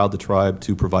has allowed the tribe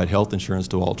to provide health insurance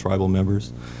to all tribal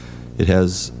members. It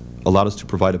has allowed us to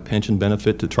provide a pension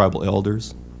benefit to tribal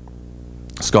elders,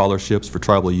 scholarships for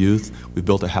tribal youth. We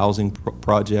built a housing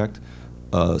project,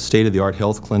 a state-of-the-art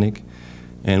health clinic,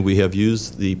 and we have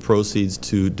used the proceeds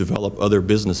to develop other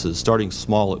businesses, starting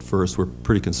small at first. We're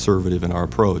pretty conservative in our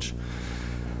approach.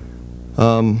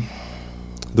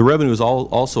 The revenue has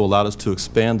also allowed us to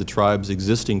expand the tribe's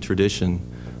existing tradition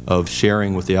of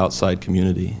sharing with the outside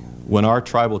community. When our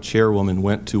tribal chairwoman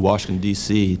went to Washington,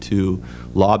 D.C. to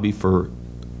lobby for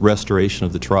restoration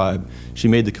of the tribe, she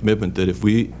made the commitment that if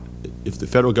the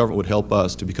federal government would help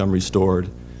us to become restored,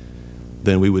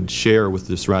 then we would share with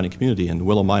the surrounding community. And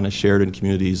Willamina Sheridan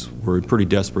communities were in pretty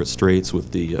desperate straits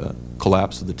with the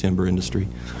collapse of the timber industry.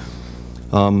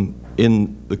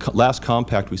 In the last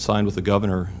compact we signed with the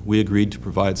governor, we agreed to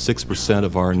provide 6%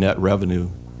 of our net revenue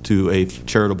to a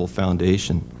charitable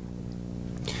foundation.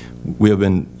 We have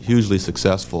been hugely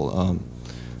successful.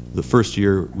 The first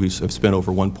year we have spent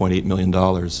over $1.8 million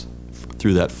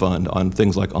through that fund on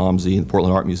things like OMSI, the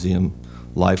Portland Art Museum,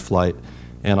 Life Flight,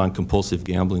 and on compulsive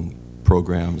gambling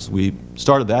programs. We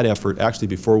started that effort actually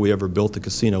before we ever built the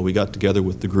casino. We got together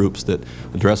with the groups that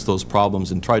addressed those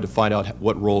problems and tried to find out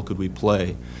what role could we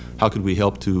play. How could we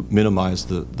help to minimize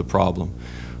the problem?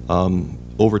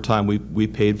 Over time, we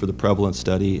paid for the prevalence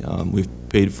study. We've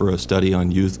paid for a study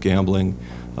on youth gambling.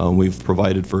 We've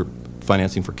provided for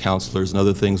financing for counselors and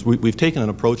other things. We've taken an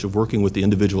approach of working with the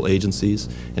individual agencies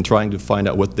and trying to find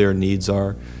out what their needs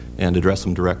are and address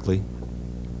them directly.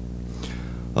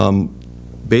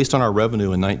 Based on our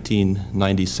revenue in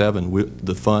 1997,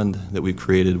 the fund that we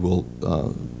created will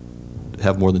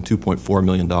have more than $2.4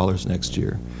 million next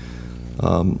year.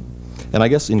 And I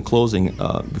guess in closing,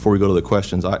 before we go to the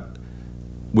questions,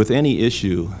 with any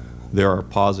issue, there are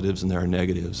positives and there are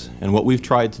negatives. And what we've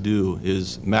tried to do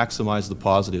is maximize the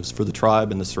positives for the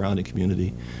tribe and the surrounding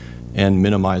community and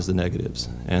minimize the negatives.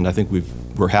 And I think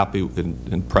we're happy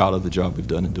and proud of the job we've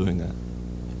done in doing that.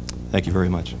 Thank you very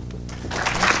much.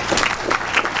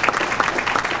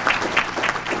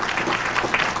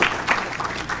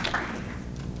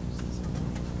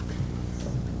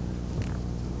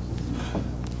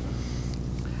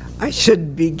 I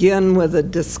should begin with a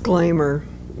disclaimer,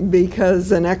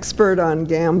 because an expert on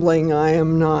gambling I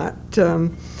am not. The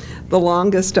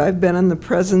longest I've been in the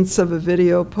presence of a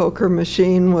video poker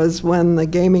machine was when the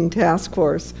Gaming Task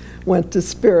Force went to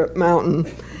Spirit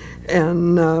Mountain,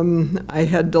 and I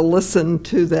had to listen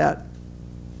to that,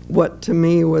 what to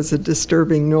me was a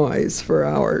disturbing noise, for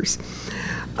hours.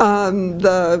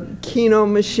 The Keno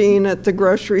machine at the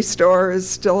grocery store is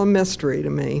still a mystery to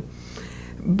me.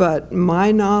 But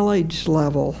my knowledge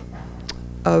level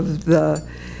of the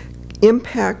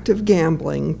impact of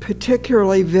gambling,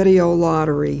 particularly video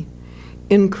lottery,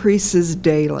 increases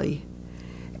daily.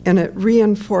 And it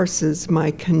reinforces my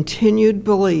continued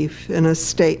belief in a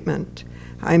statement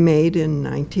I made in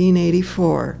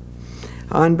 1984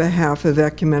 on behalf of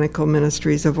Ecumenical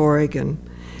Ministries of Oregon.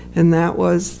 And that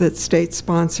was that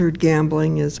state-sponsored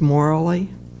gambling is morally,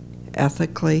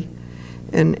 ethically,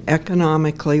 and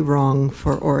economically wrong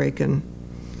for Oregon.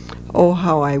 Oh,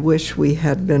 how I wish we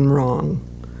had been wrong.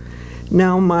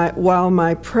 Now, while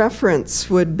my preference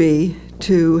would be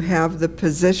to have the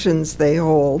positions they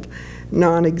hold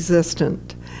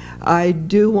non-existent, I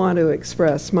do want to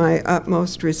express my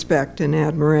utmost respect and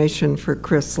admiration for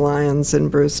Chris Lyons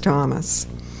and Bruce Thomas.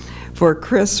 For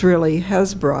Chris really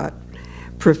has brought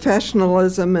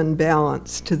professionalism and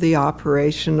balance to the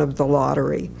operation of the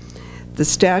lottery. The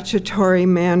statutory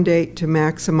mandate to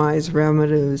maximize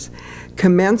revenues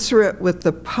commensurate with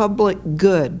the public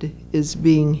good is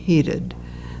being heeded.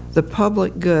 The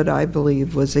public good, I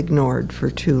believe, was ignored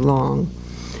for too long.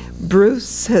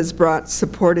 Bruce has brought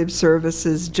supportive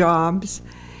services, jobs,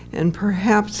 and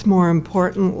perhaps more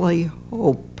importantly,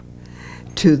 hope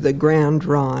to the Grand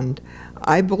Ronde.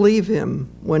 I believe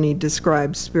him when he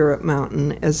describes Spirit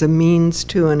Mountain as a means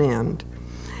to an end.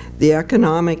 The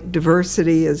economic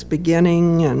diversity is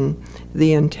beginning and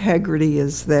the integrity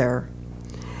is there.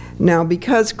 Now,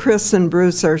 because Chris and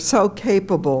Bruce are so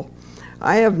capable,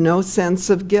 I have no sense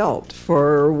of guilt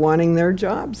for wanting their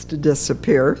jobs to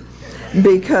disappear,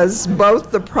 because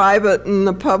both the private and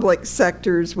the public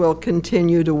sectors will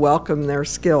continue to welcome their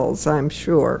skills, I'm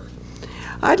sure.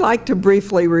 I'd like to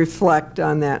briefly reflect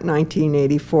on that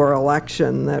 1984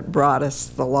 election that brought us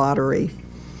the lottery.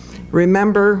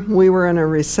 Remember, we were in a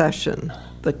recession.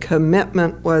 The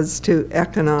commitment was to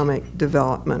economic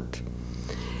development.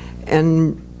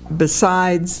 And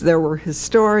besides, there were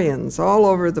historians all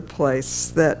over the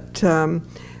place that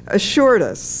assured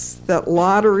us that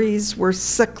lotteries were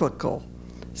cyclical.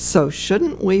 So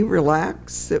shouldn't we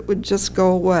relax? It would just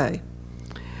go away.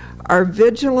 Our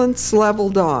vigilance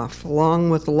leveled off along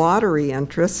with lottery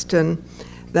interest, and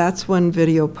that's when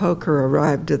video poker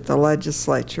arrived at the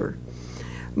legislature.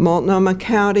 Multnomah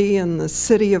County and the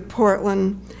City of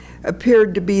Portland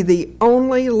appeared to be the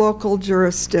only local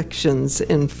jurisdictions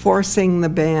enforcing the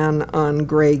ban on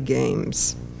gray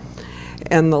games.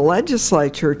 And the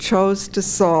legislature chose to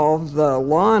solve the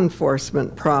law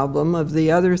enforcement problem of the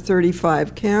other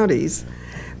 35 counties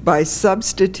by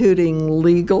substituting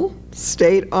legal,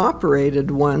 state-operated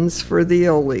ones for the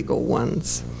illegal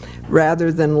ones,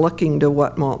 rather than looking to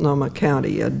what Multnomah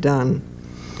County had done.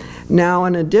 Now,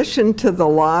 in addition to the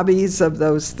lobbies of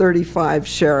those 35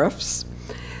 sheriffs,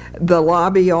 the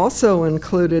lobby also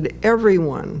included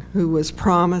everyone who was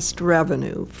promised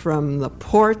revenue, from the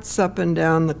ports up and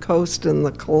down the coast in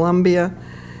the Columbia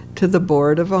to the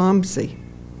Board of OMSI.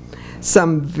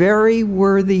 Some very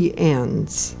worthy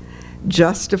ends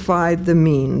justified the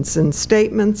means, and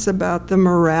statements about the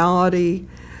morality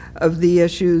of the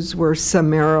issues were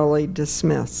summarily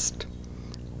dismissed.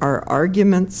 Our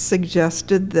arguments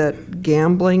suggested that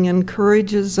gambling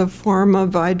encourages a form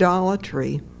of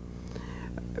idolatry,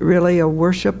 really a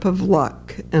worship of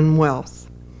luck and wealth.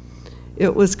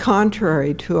 It was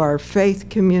contrary to our faith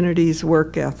community's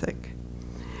work ethic.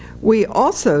 We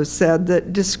also said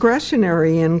that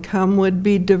discretionary income would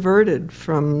be diverted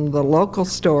from the local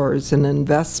stores and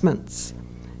investments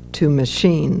to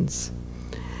machines.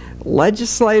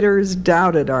 Legislators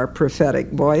doubted our prophetic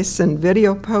voice, and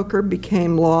video poker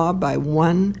became law by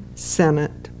one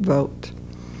Senate vote.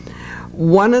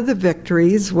 One of the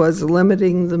victories was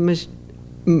limiting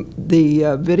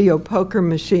the video poker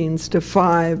machines to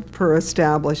 5 per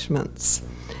establishments.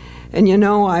 And you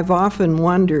know, I've often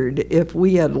wondered if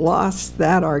we had lost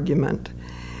that argument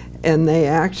and they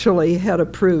actually had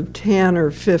approved 10 or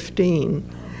 15,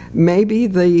 maybe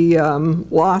the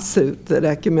lawsuit that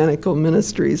Ecumenical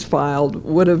Ministries filed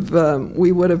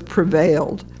we would have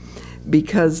prevailed,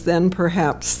 because then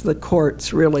perhaps the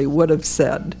courts really would have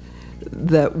said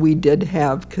that we did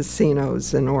have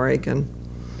casinos in Oregon.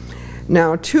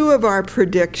 Now, 2 of our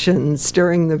predictions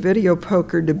during the video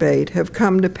poker debate have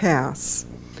come to pass: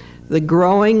 the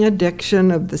growing addiction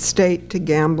of the state to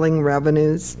gambling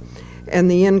revenues and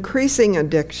the increasing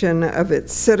addiction of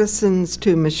its citizens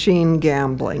to machine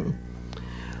gambling.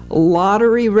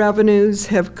 Lottery revenues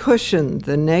have cushioned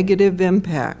the negative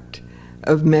impact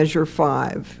of Measure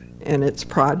 5 and its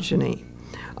progeny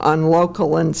on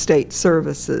local and state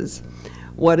services.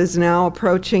 What is now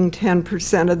approaching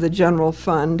 10% of the general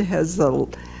fund has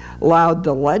allowed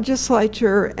the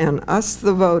legislature and us,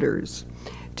 the voters,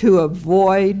 to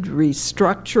avoid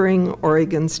restructuring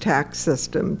Oregon's tax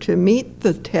system to meet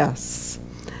the tests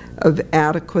of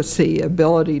adequacy,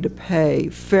 ability to pay,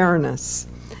 fairness,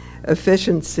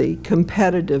 efficiency,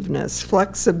 competitiveness,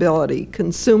 flexibility,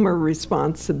 consumer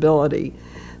responsibility,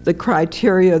 the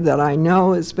criteria that I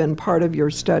know has been part of your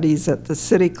studies at the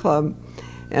City Club,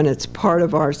 and it's part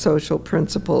of our social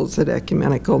principles at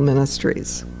Ecumenical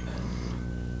Ministries.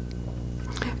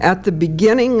 At the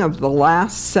beginning of the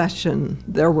last session,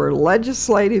 there were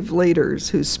legislative leaders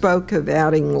who spoke of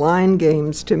adding line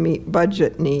games to meet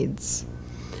budget needs.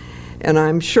 And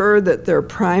I'm sure that their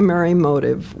primary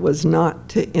motive was not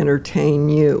to entertain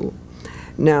you.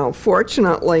 Now,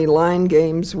 fortunately, line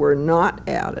games were not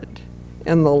added,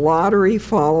 and the Lottery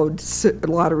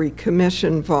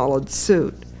Commission followed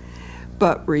suit.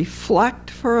 But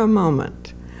reflect for a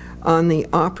moment on the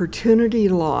opportunity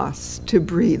lost to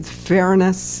breathe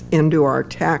fairness into our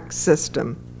tax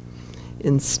system.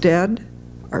 Instead,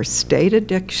 our state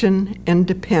addiction and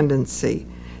dependency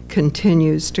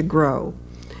continues to grow.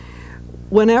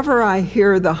 Whenever I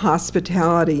hear the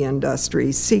hospitality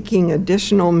industry seeking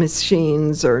additional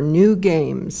machines or new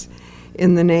games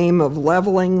in the name of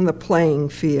leveling the playing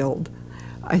field,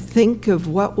 I think of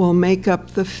what will make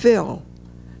up the fill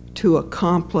to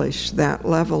accomplish that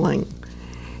leveling.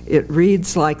 It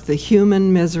reads like the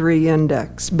Human Misery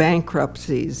Index: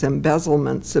 bankruptcies,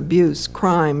 embezzlements, abuse,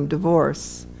 crime,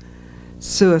 divorce,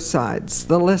 suicides.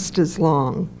 The list is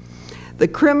long. The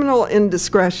criminal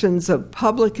indiscretions of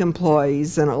public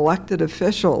employees and elected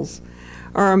officials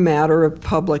are a matter of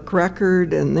public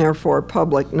record and therefore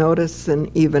public notice and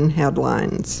even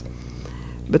headlines.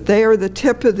 But they are the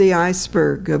tip of the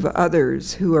iceberg of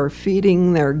others who are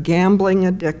feeding their gambling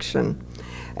addiction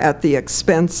at the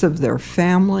expense of their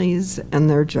families and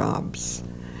their jobs.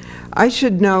 I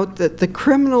should note that the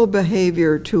criminal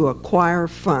behavior to acquire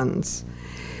funds,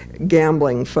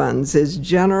 gambling funds, is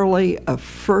generally a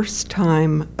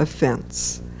first-time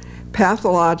offense.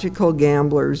 Pathological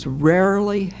gamblers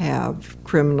rarely have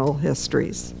criminal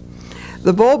histories.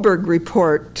 The Volberg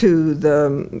report to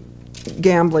the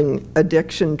Gambling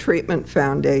Addiction Treatment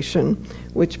Foundation,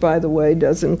 which, by the way,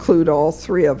 does include all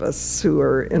 3 of us who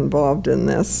are involved in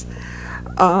this,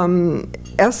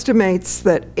 estimates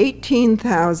that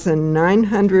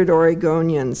 18,900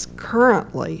 Oregonians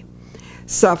currently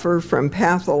suffer from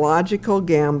pathological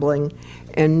gambling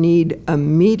and need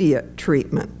immediate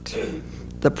treatment.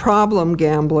 The problem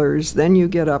gamblers, then you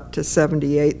get up to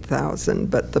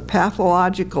 78,000, but the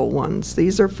pathological ones,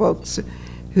 these are folks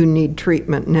who need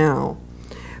treatment now.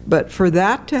 But for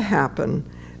that to happen,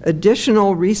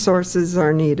 additional resources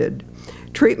are needed.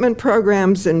 Treatment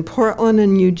programs in Portland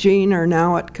and Eugene are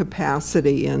now at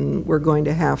capacity, and we're going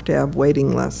to have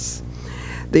waiting lists.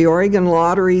 The Oregon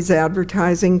Lottery's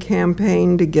advertising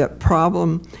campaign to get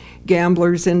problem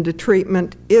gamblers into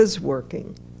treatment is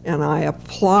working, and I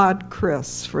applaud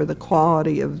Chris for the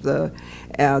quality of the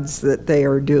ads that they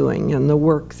are doing and the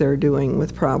work they're doing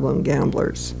with problem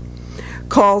gamblers.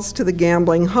 Calls to the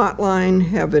gambling hotline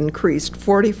have increased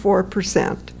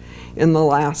 44% in the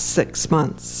last 6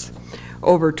 months.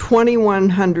 Over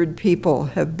 2,100 people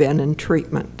have been in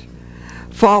treatment.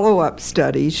 Follow-up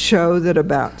studies show that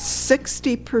about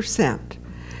 60%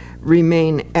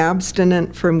 remain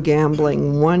abstinent from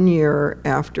gambling 1 year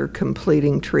after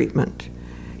completing treatment.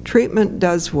 Treatment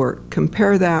does work.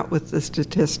 Compare that with the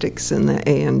statistics in the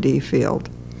A&D field.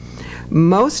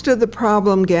 Most of the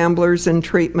problem gamblers in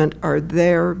treatment are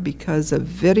there because of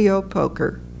video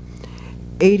poker.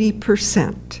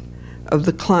 80% of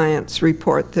the clients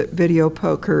report that video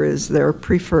poker is their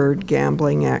preferred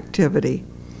gambling activity.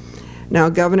 Now,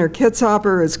 Governor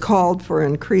Kitzhaber has called for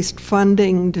increased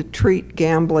funding to treat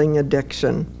gambling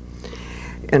addiction.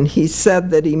 And he said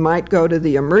that he might go to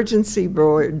the emergency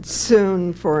board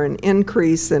soon for an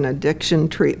increase in addiction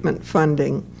treatment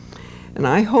funding. And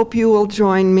I hope you will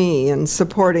join me in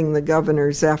supporting the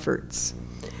governor's efforts.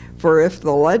 For if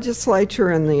the legislature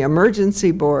and the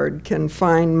emergency board can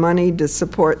find money to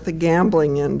support the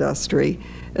gambling industry,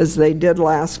 as they did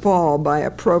last fall by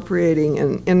appropriating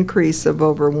an increase of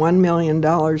over $1 million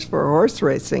for horse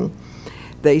racing,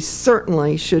 they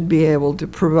certainly should be able to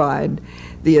provide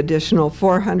the additional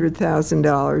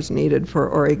 $400,000 needed for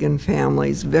Oregon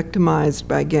families victimized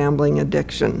by gambling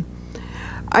addiction.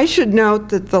 I should note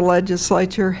that the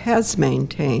legislature has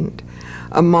maintained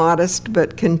a modest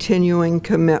but continuing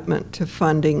commitment to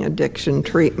funding addiction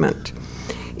treatment,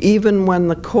 even when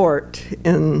the court,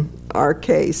 in our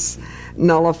case,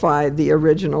 nullified the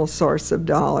original source of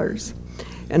dollars.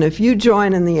 And if you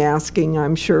join in the asking,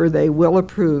 I'm sure they will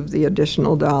approve the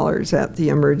additional dollars at the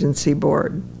emergency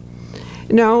board.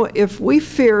 You know, if we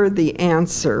fear the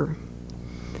answer,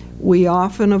 we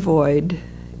often avoid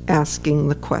asking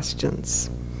the questions.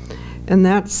 And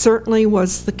that certainly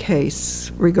was the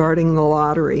case regarding the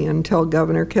lottery until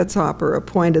Governor Kitzhaber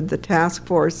appointed the task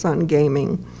force on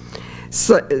gaming,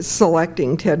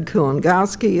 selecting Ted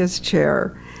Kulongoski as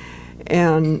chair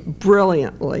and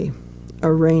brilliantly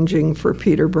arranging for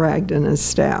Peter Bragdon as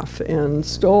staff. And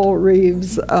Stoel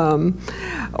Rives,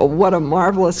 what a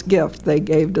marvelous gift they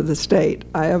gave to the state.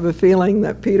 I have a feeling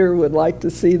that Peter would like to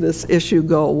see this issue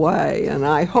go away, and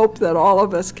I hope that all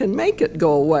of us can make it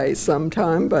go away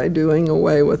sometime by doing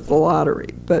away with the lottery.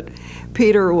 But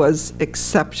Peter was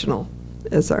exceptional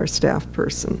as our staff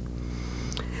person.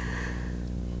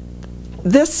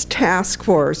 This task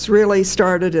force really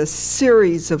started a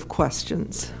series of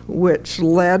questions which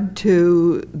led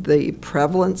to the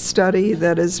prevalence study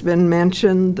that has been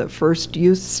mentioned. The first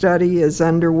youth study is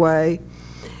underway.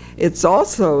 It's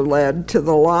also led to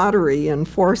the lottery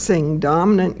enforcing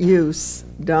dominant use,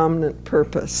 dominant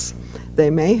purpose.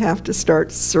 They may have to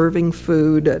start serving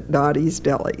food at Dottie's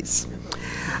Delis.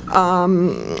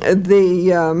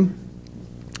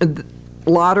 The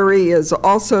lottery is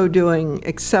also doing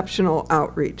exceptional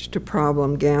outreach to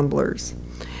problem gamblers.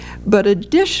 But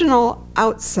additional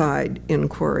outside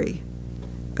inquiry,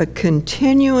 a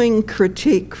continuing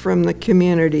critique from the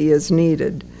community is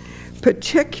needed,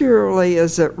 particularly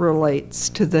as it relates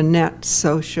to the net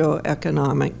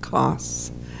socioeconomic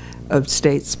costs of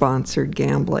state-sponsored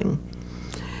gambling.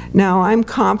 Now, I'm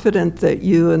confident that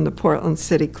you and the Portland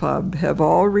City Club have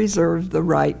all reserved the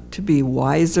right to be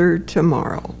wiser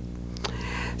tomorrow.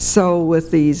 So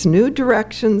with these new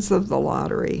directions of the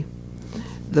lottery,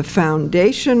 the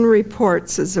foundation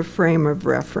reports as a frame of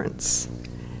reference,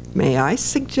 may I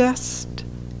suggest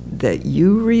that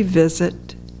you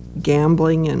revisit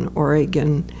gambling in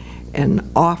Oregon and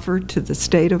offer to the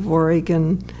state of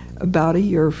Oregon about a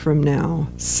year from now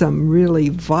some really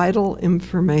vital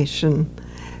information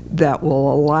that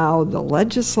will allow the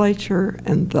legislature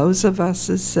and those of us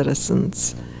as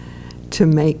citizens to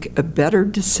make a better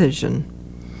decision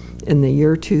in the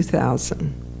year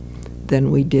 2000 than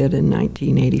we did in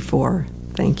 1984.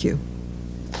 Thank you.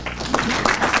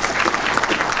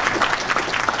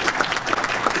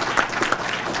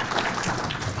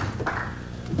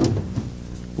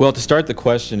 Well, to start the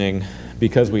questioning,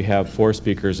 because we have 4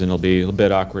 speakers and it'll be a little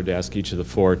bit awkward to ask each of the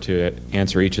 4 to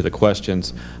answer each of the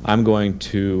questions, I'm going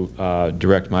to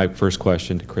direct my first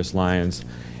question to Chris Lyons,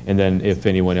 and then if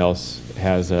anyone else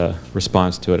has a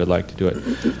response to it, I'd like to do it.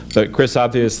 But Chris,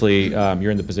 obviously,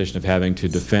 you're in the position of having to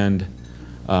defend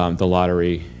the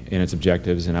lottery and its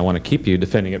objectives, and I want to keep you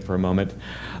defending it for a moment.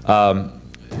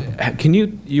 Can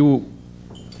you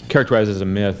characterize as a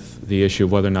myth the issue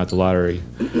of whether or not the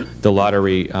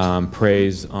lottery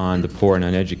preys on the poor and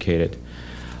uneducated?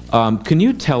 Can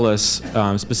you tell us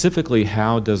specifically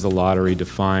how does the lottery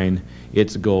define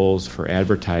its goals for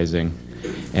advertising,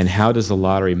 and how does the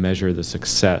lottery measure the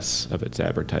success of its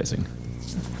advertising?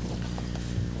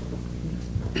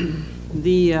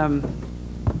 Am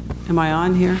I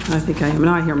on here? I think I am.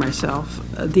 Now I hear myself.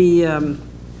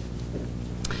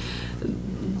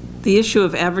 The issue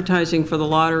of advertising for the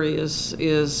lottery is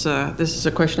this is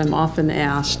a question I'm often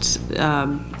asked.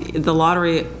 The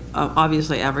lottery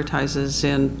obviously advertises,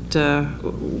 and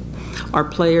our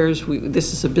players,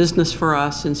 this is a business for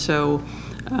us, and so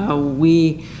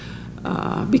we,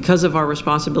 because of our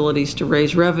responsibilities to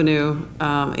raise revenue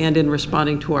and in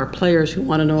responding to our players who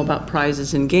want to know about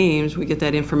prizes and games, we get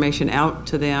that information out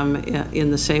to them in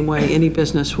the same way any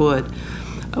business would.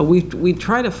 We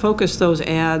try to focus those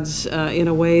ads in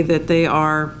a way that they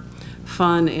are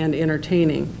fun and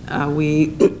entertaining. We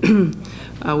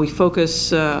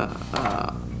focus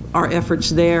our efforts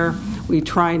there. We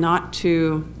try not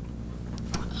to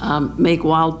make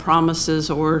wild promises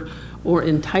or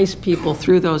entice people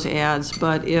through those ads,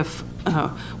 but if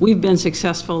we've been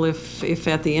successful if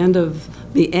at the end of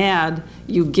the ad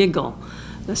you giggle.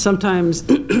 Sometimes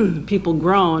people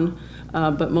groan,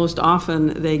 but most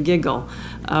often they giggle.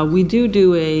 We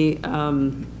do a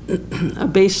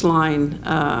baseline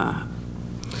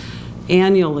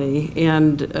annually,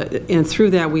 and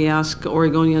through that we ask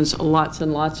Oregonians lots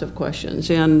and lots of questions,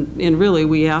 and really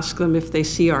we ask them if they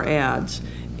see our ads,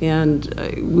 and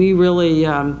we really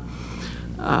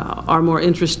are more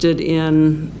interested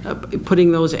in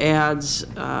putting those ads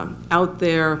out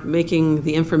there, making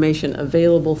the information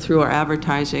available through our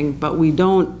advertising, but we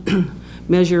don't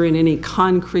measure in any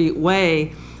concrete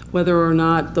way whether or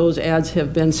not those ads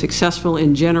have been successful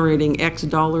in generating X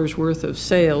dollars worth of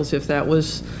sales, if that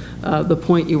was the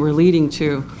point you were leading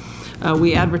to.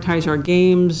 We advertise our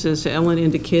games. As Ellen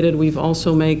indicated, we've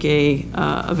also make a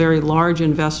very large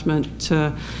investment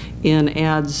in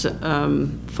ads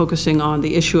focusing on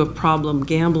the issue of problem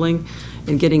gambling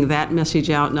and getting that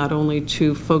message out not only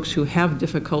to folks who have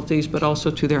difficulties but also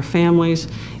to their families.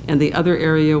 And the other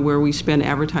area where we spend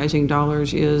advertising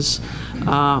dollars is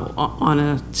on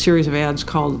a series of ads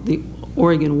called the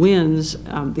Oregon Wins.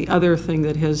 The other thing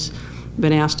that has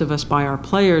been asked of us by our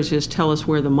players is tell us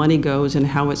where the money goes and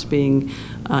how it's being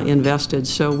invested.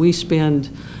 So we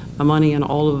spend money in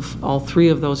all 3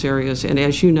 of those areas. And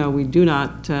as you know, we do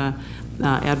not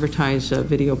advertise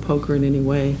video poker in any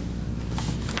way.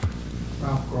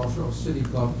 Ralph Crawford, City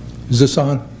Club. Is this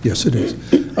on? Yes, it is.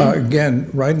 Again,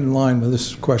 right in line with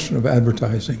this question of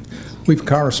advertising, we've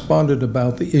corresponded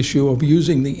about the issue of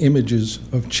using the images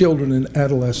of children and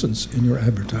adolescents in your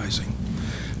advertising.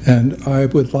 And I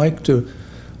would like to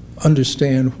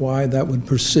understand why that would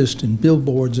persist in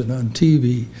billboards and on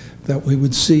TV, that we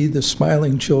would see the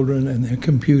smiling children and their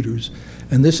computers.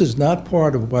 And this is not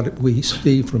part of what we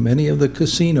see from any of the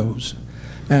casinos.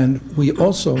 And we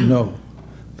also know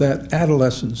that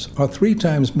adolescents are 3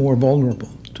 times more vulnerable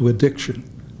to addiction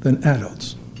than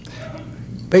adults.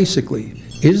 Basically,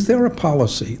 is there a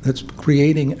policy that's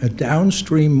creating a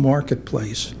downstream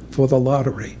marketplace for the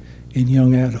lottery in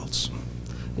young adults?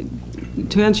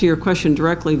 To answer your question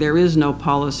directly, there is no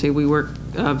policy. We work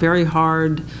very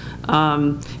hard.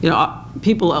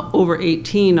 People over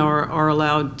 18 are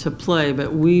allowed to play,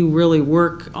 but we really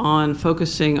work on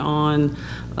focusing on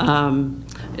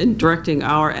and directing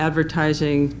our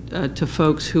advertising to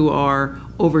folks who are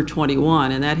over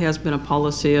 21, and that has been a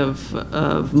policy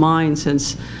of mine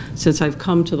since I've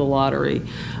come to the lottery.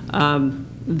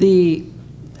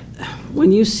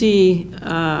 When you see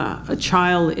a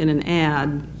child in an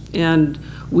ad, and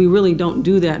we really don't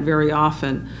do that very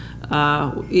often,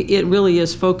 it really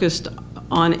is focused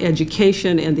on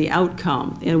education and the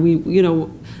outcome.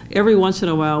 And every once in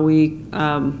a while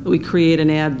we create an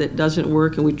ad that doesn't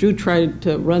work, and we do try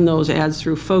to run those ads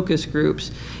through focus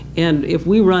groups. And if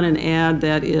we run an ad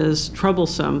that is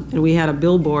troublesome, and we had a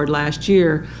billboard last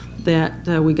year that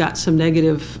we got some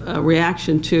negative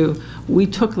reaction to, we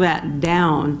took that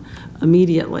down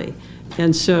immediately.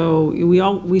 And so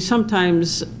we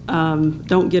sometimes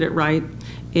don't get it right,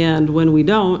 and when we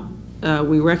don't,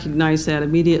 we recognized that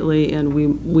immediately, and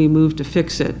we moved to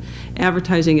fix it.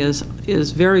 Advertising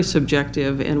is very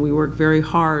subjective, and we work very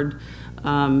hard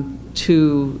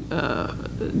to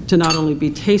not only be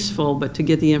tasteful, but to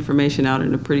get the information out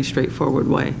in a pretty straightforward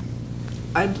way.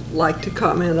 I'd like to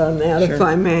comment on that, if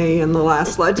I may. In the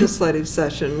last legislative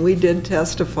session, we did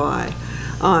testify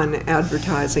on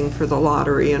advertising for the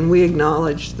lottery, and we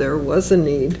acknowledged there was a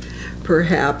need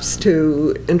perhaps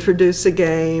to introduce a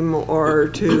game or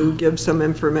to give some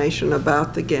information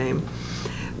about the game.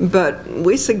 But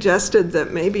we suggested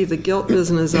that maybe the gilt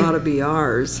business ought to be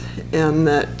ours, and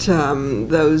that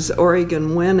those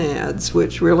Oregon Win ads,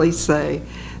 which really say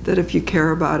that if you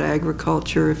care about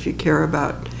agriculture, if you care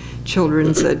about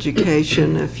children's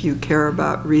education, if you care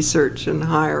about research and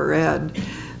higher ed,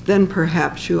 then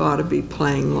perhaps you ought to be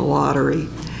playing the lottery.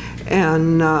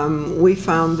 And we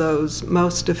found those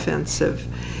most offensive.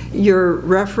 Your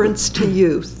reference to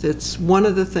youth, it's one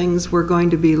of the things we're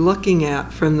going to be looking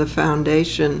at from the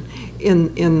foundation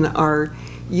in our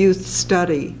youth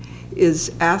study,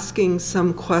 is asking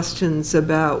some questions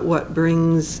about what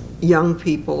brings young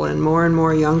people, and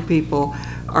more young people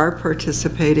are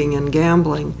participating in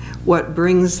gambling, what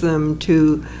brings them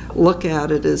to look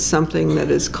at it as something that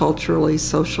is culturally,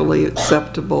 socially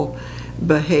acceptable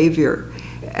behavior.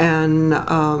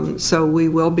 And so we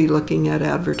will be looking at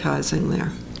advertising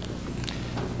there.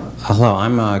 Hello,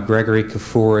 I'm Gregory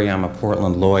Kafuri. I'm a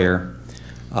Portland lawyer.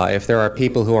 If there are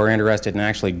people who are interested in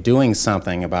actually doing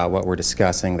something about what we're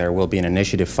discussing, there will be an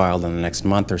initiative filed in the next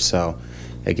month or so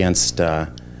against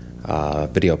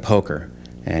video poker,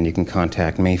 and you can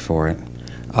contact me for it.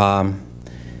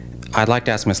 I'd like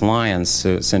to ask Ms. Lyons,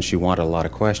 since you wanted a lot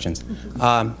of questions.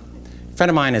 A friend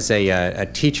of mine is a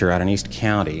teacher out in East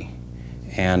County,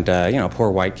 and you know,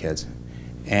 poor white kids.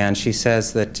 And she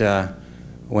says that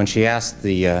when she asked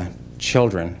the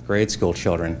children, grade school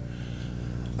children,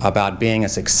 about being a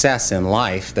success in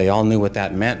life, they all knew what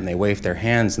that meant, and they waved their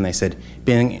hands and they said,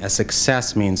 being a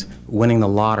success means winning the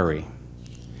lottery.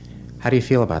 How do you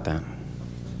feel about that?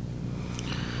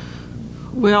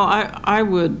 Well, I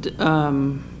would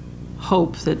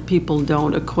hope that people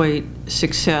don't equate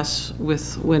success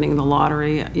with winning the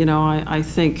lottery. You know, I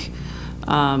think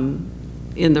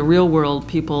in the real world,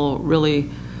 people really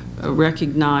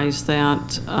recognize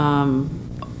that,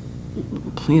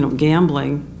 you know,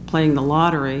 gambling, playing the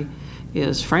lottery,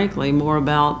 is frankly more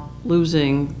about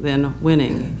losing than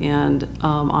winning. And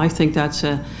I think that's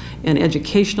an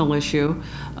educational issue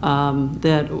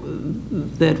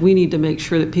that we need to make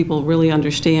sure that people really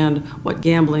understand what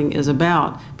gambling is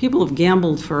about. People have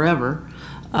gambled forever.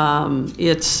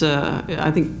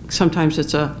 I think sometimes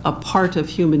it's a part of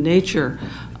human nature.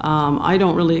 I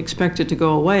don't really expect it to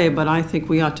go away, but I think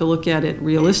we ought to look at it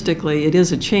realistically. It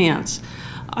is a chance.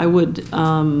 I would,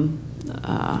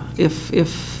 if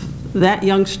that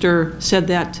youngster said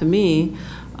that to me,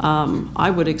 I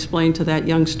would explain to that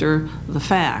youngster the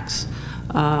facts,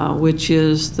 which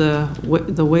is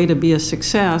the way to be a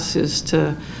success is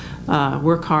to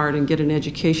work hard and get an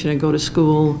education and go to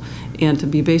school and to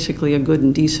be basically a good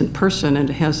and decent person, and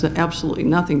it has absolutely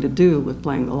nothing to do with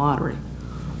playing the lottery.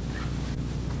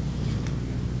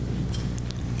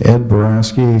 Ed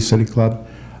Borowski, City Club.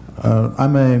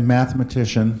 I'm a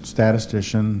mathematician,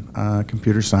 statistician,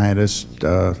 computer scientist.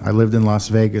 I lived in Las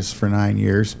Vegas for 9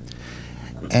 years.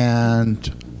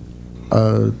 And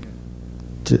my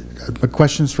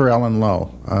question's for Ellen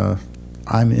Lowe.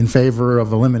 I'm in favor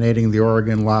of eliminating the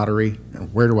Oregon lottery.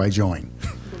 Where do I join?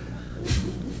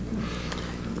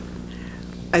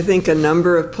 I think a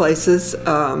number of places.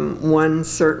 One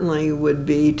certainly would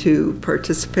be to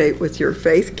participate with your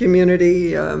faith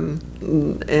community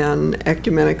and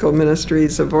Ecumenical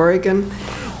Ministries of Oregon,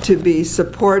 to be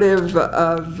supportive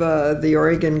of the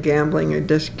Oregon Gambling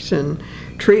Addiction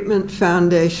Treatment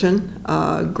Foundation.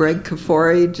 Greg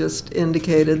Kafori just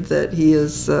indicated that he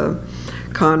is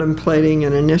contemplating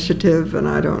an initiative, and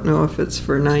I don't know if it's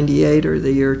for 98 or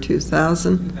the year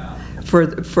 2000,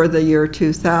 for the year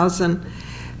 2000.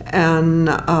 And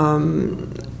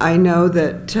I know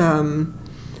that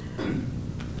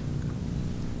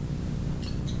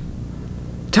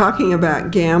talking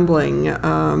about gambling,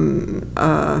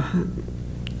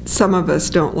 some of us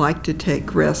don't like to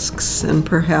take risks, and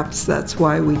perhaps that's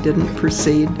why we didn't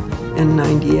proceed in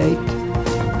 98.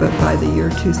 But by the year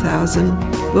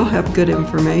 2000, we'll have good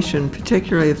information,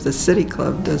 particularly if the City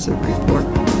Club does a report.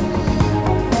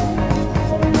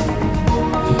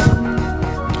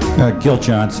 Gil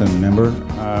Johnson, member.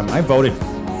 I voted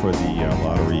for the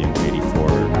lottery in '84.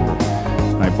 Remember,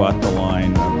 I bought the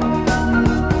line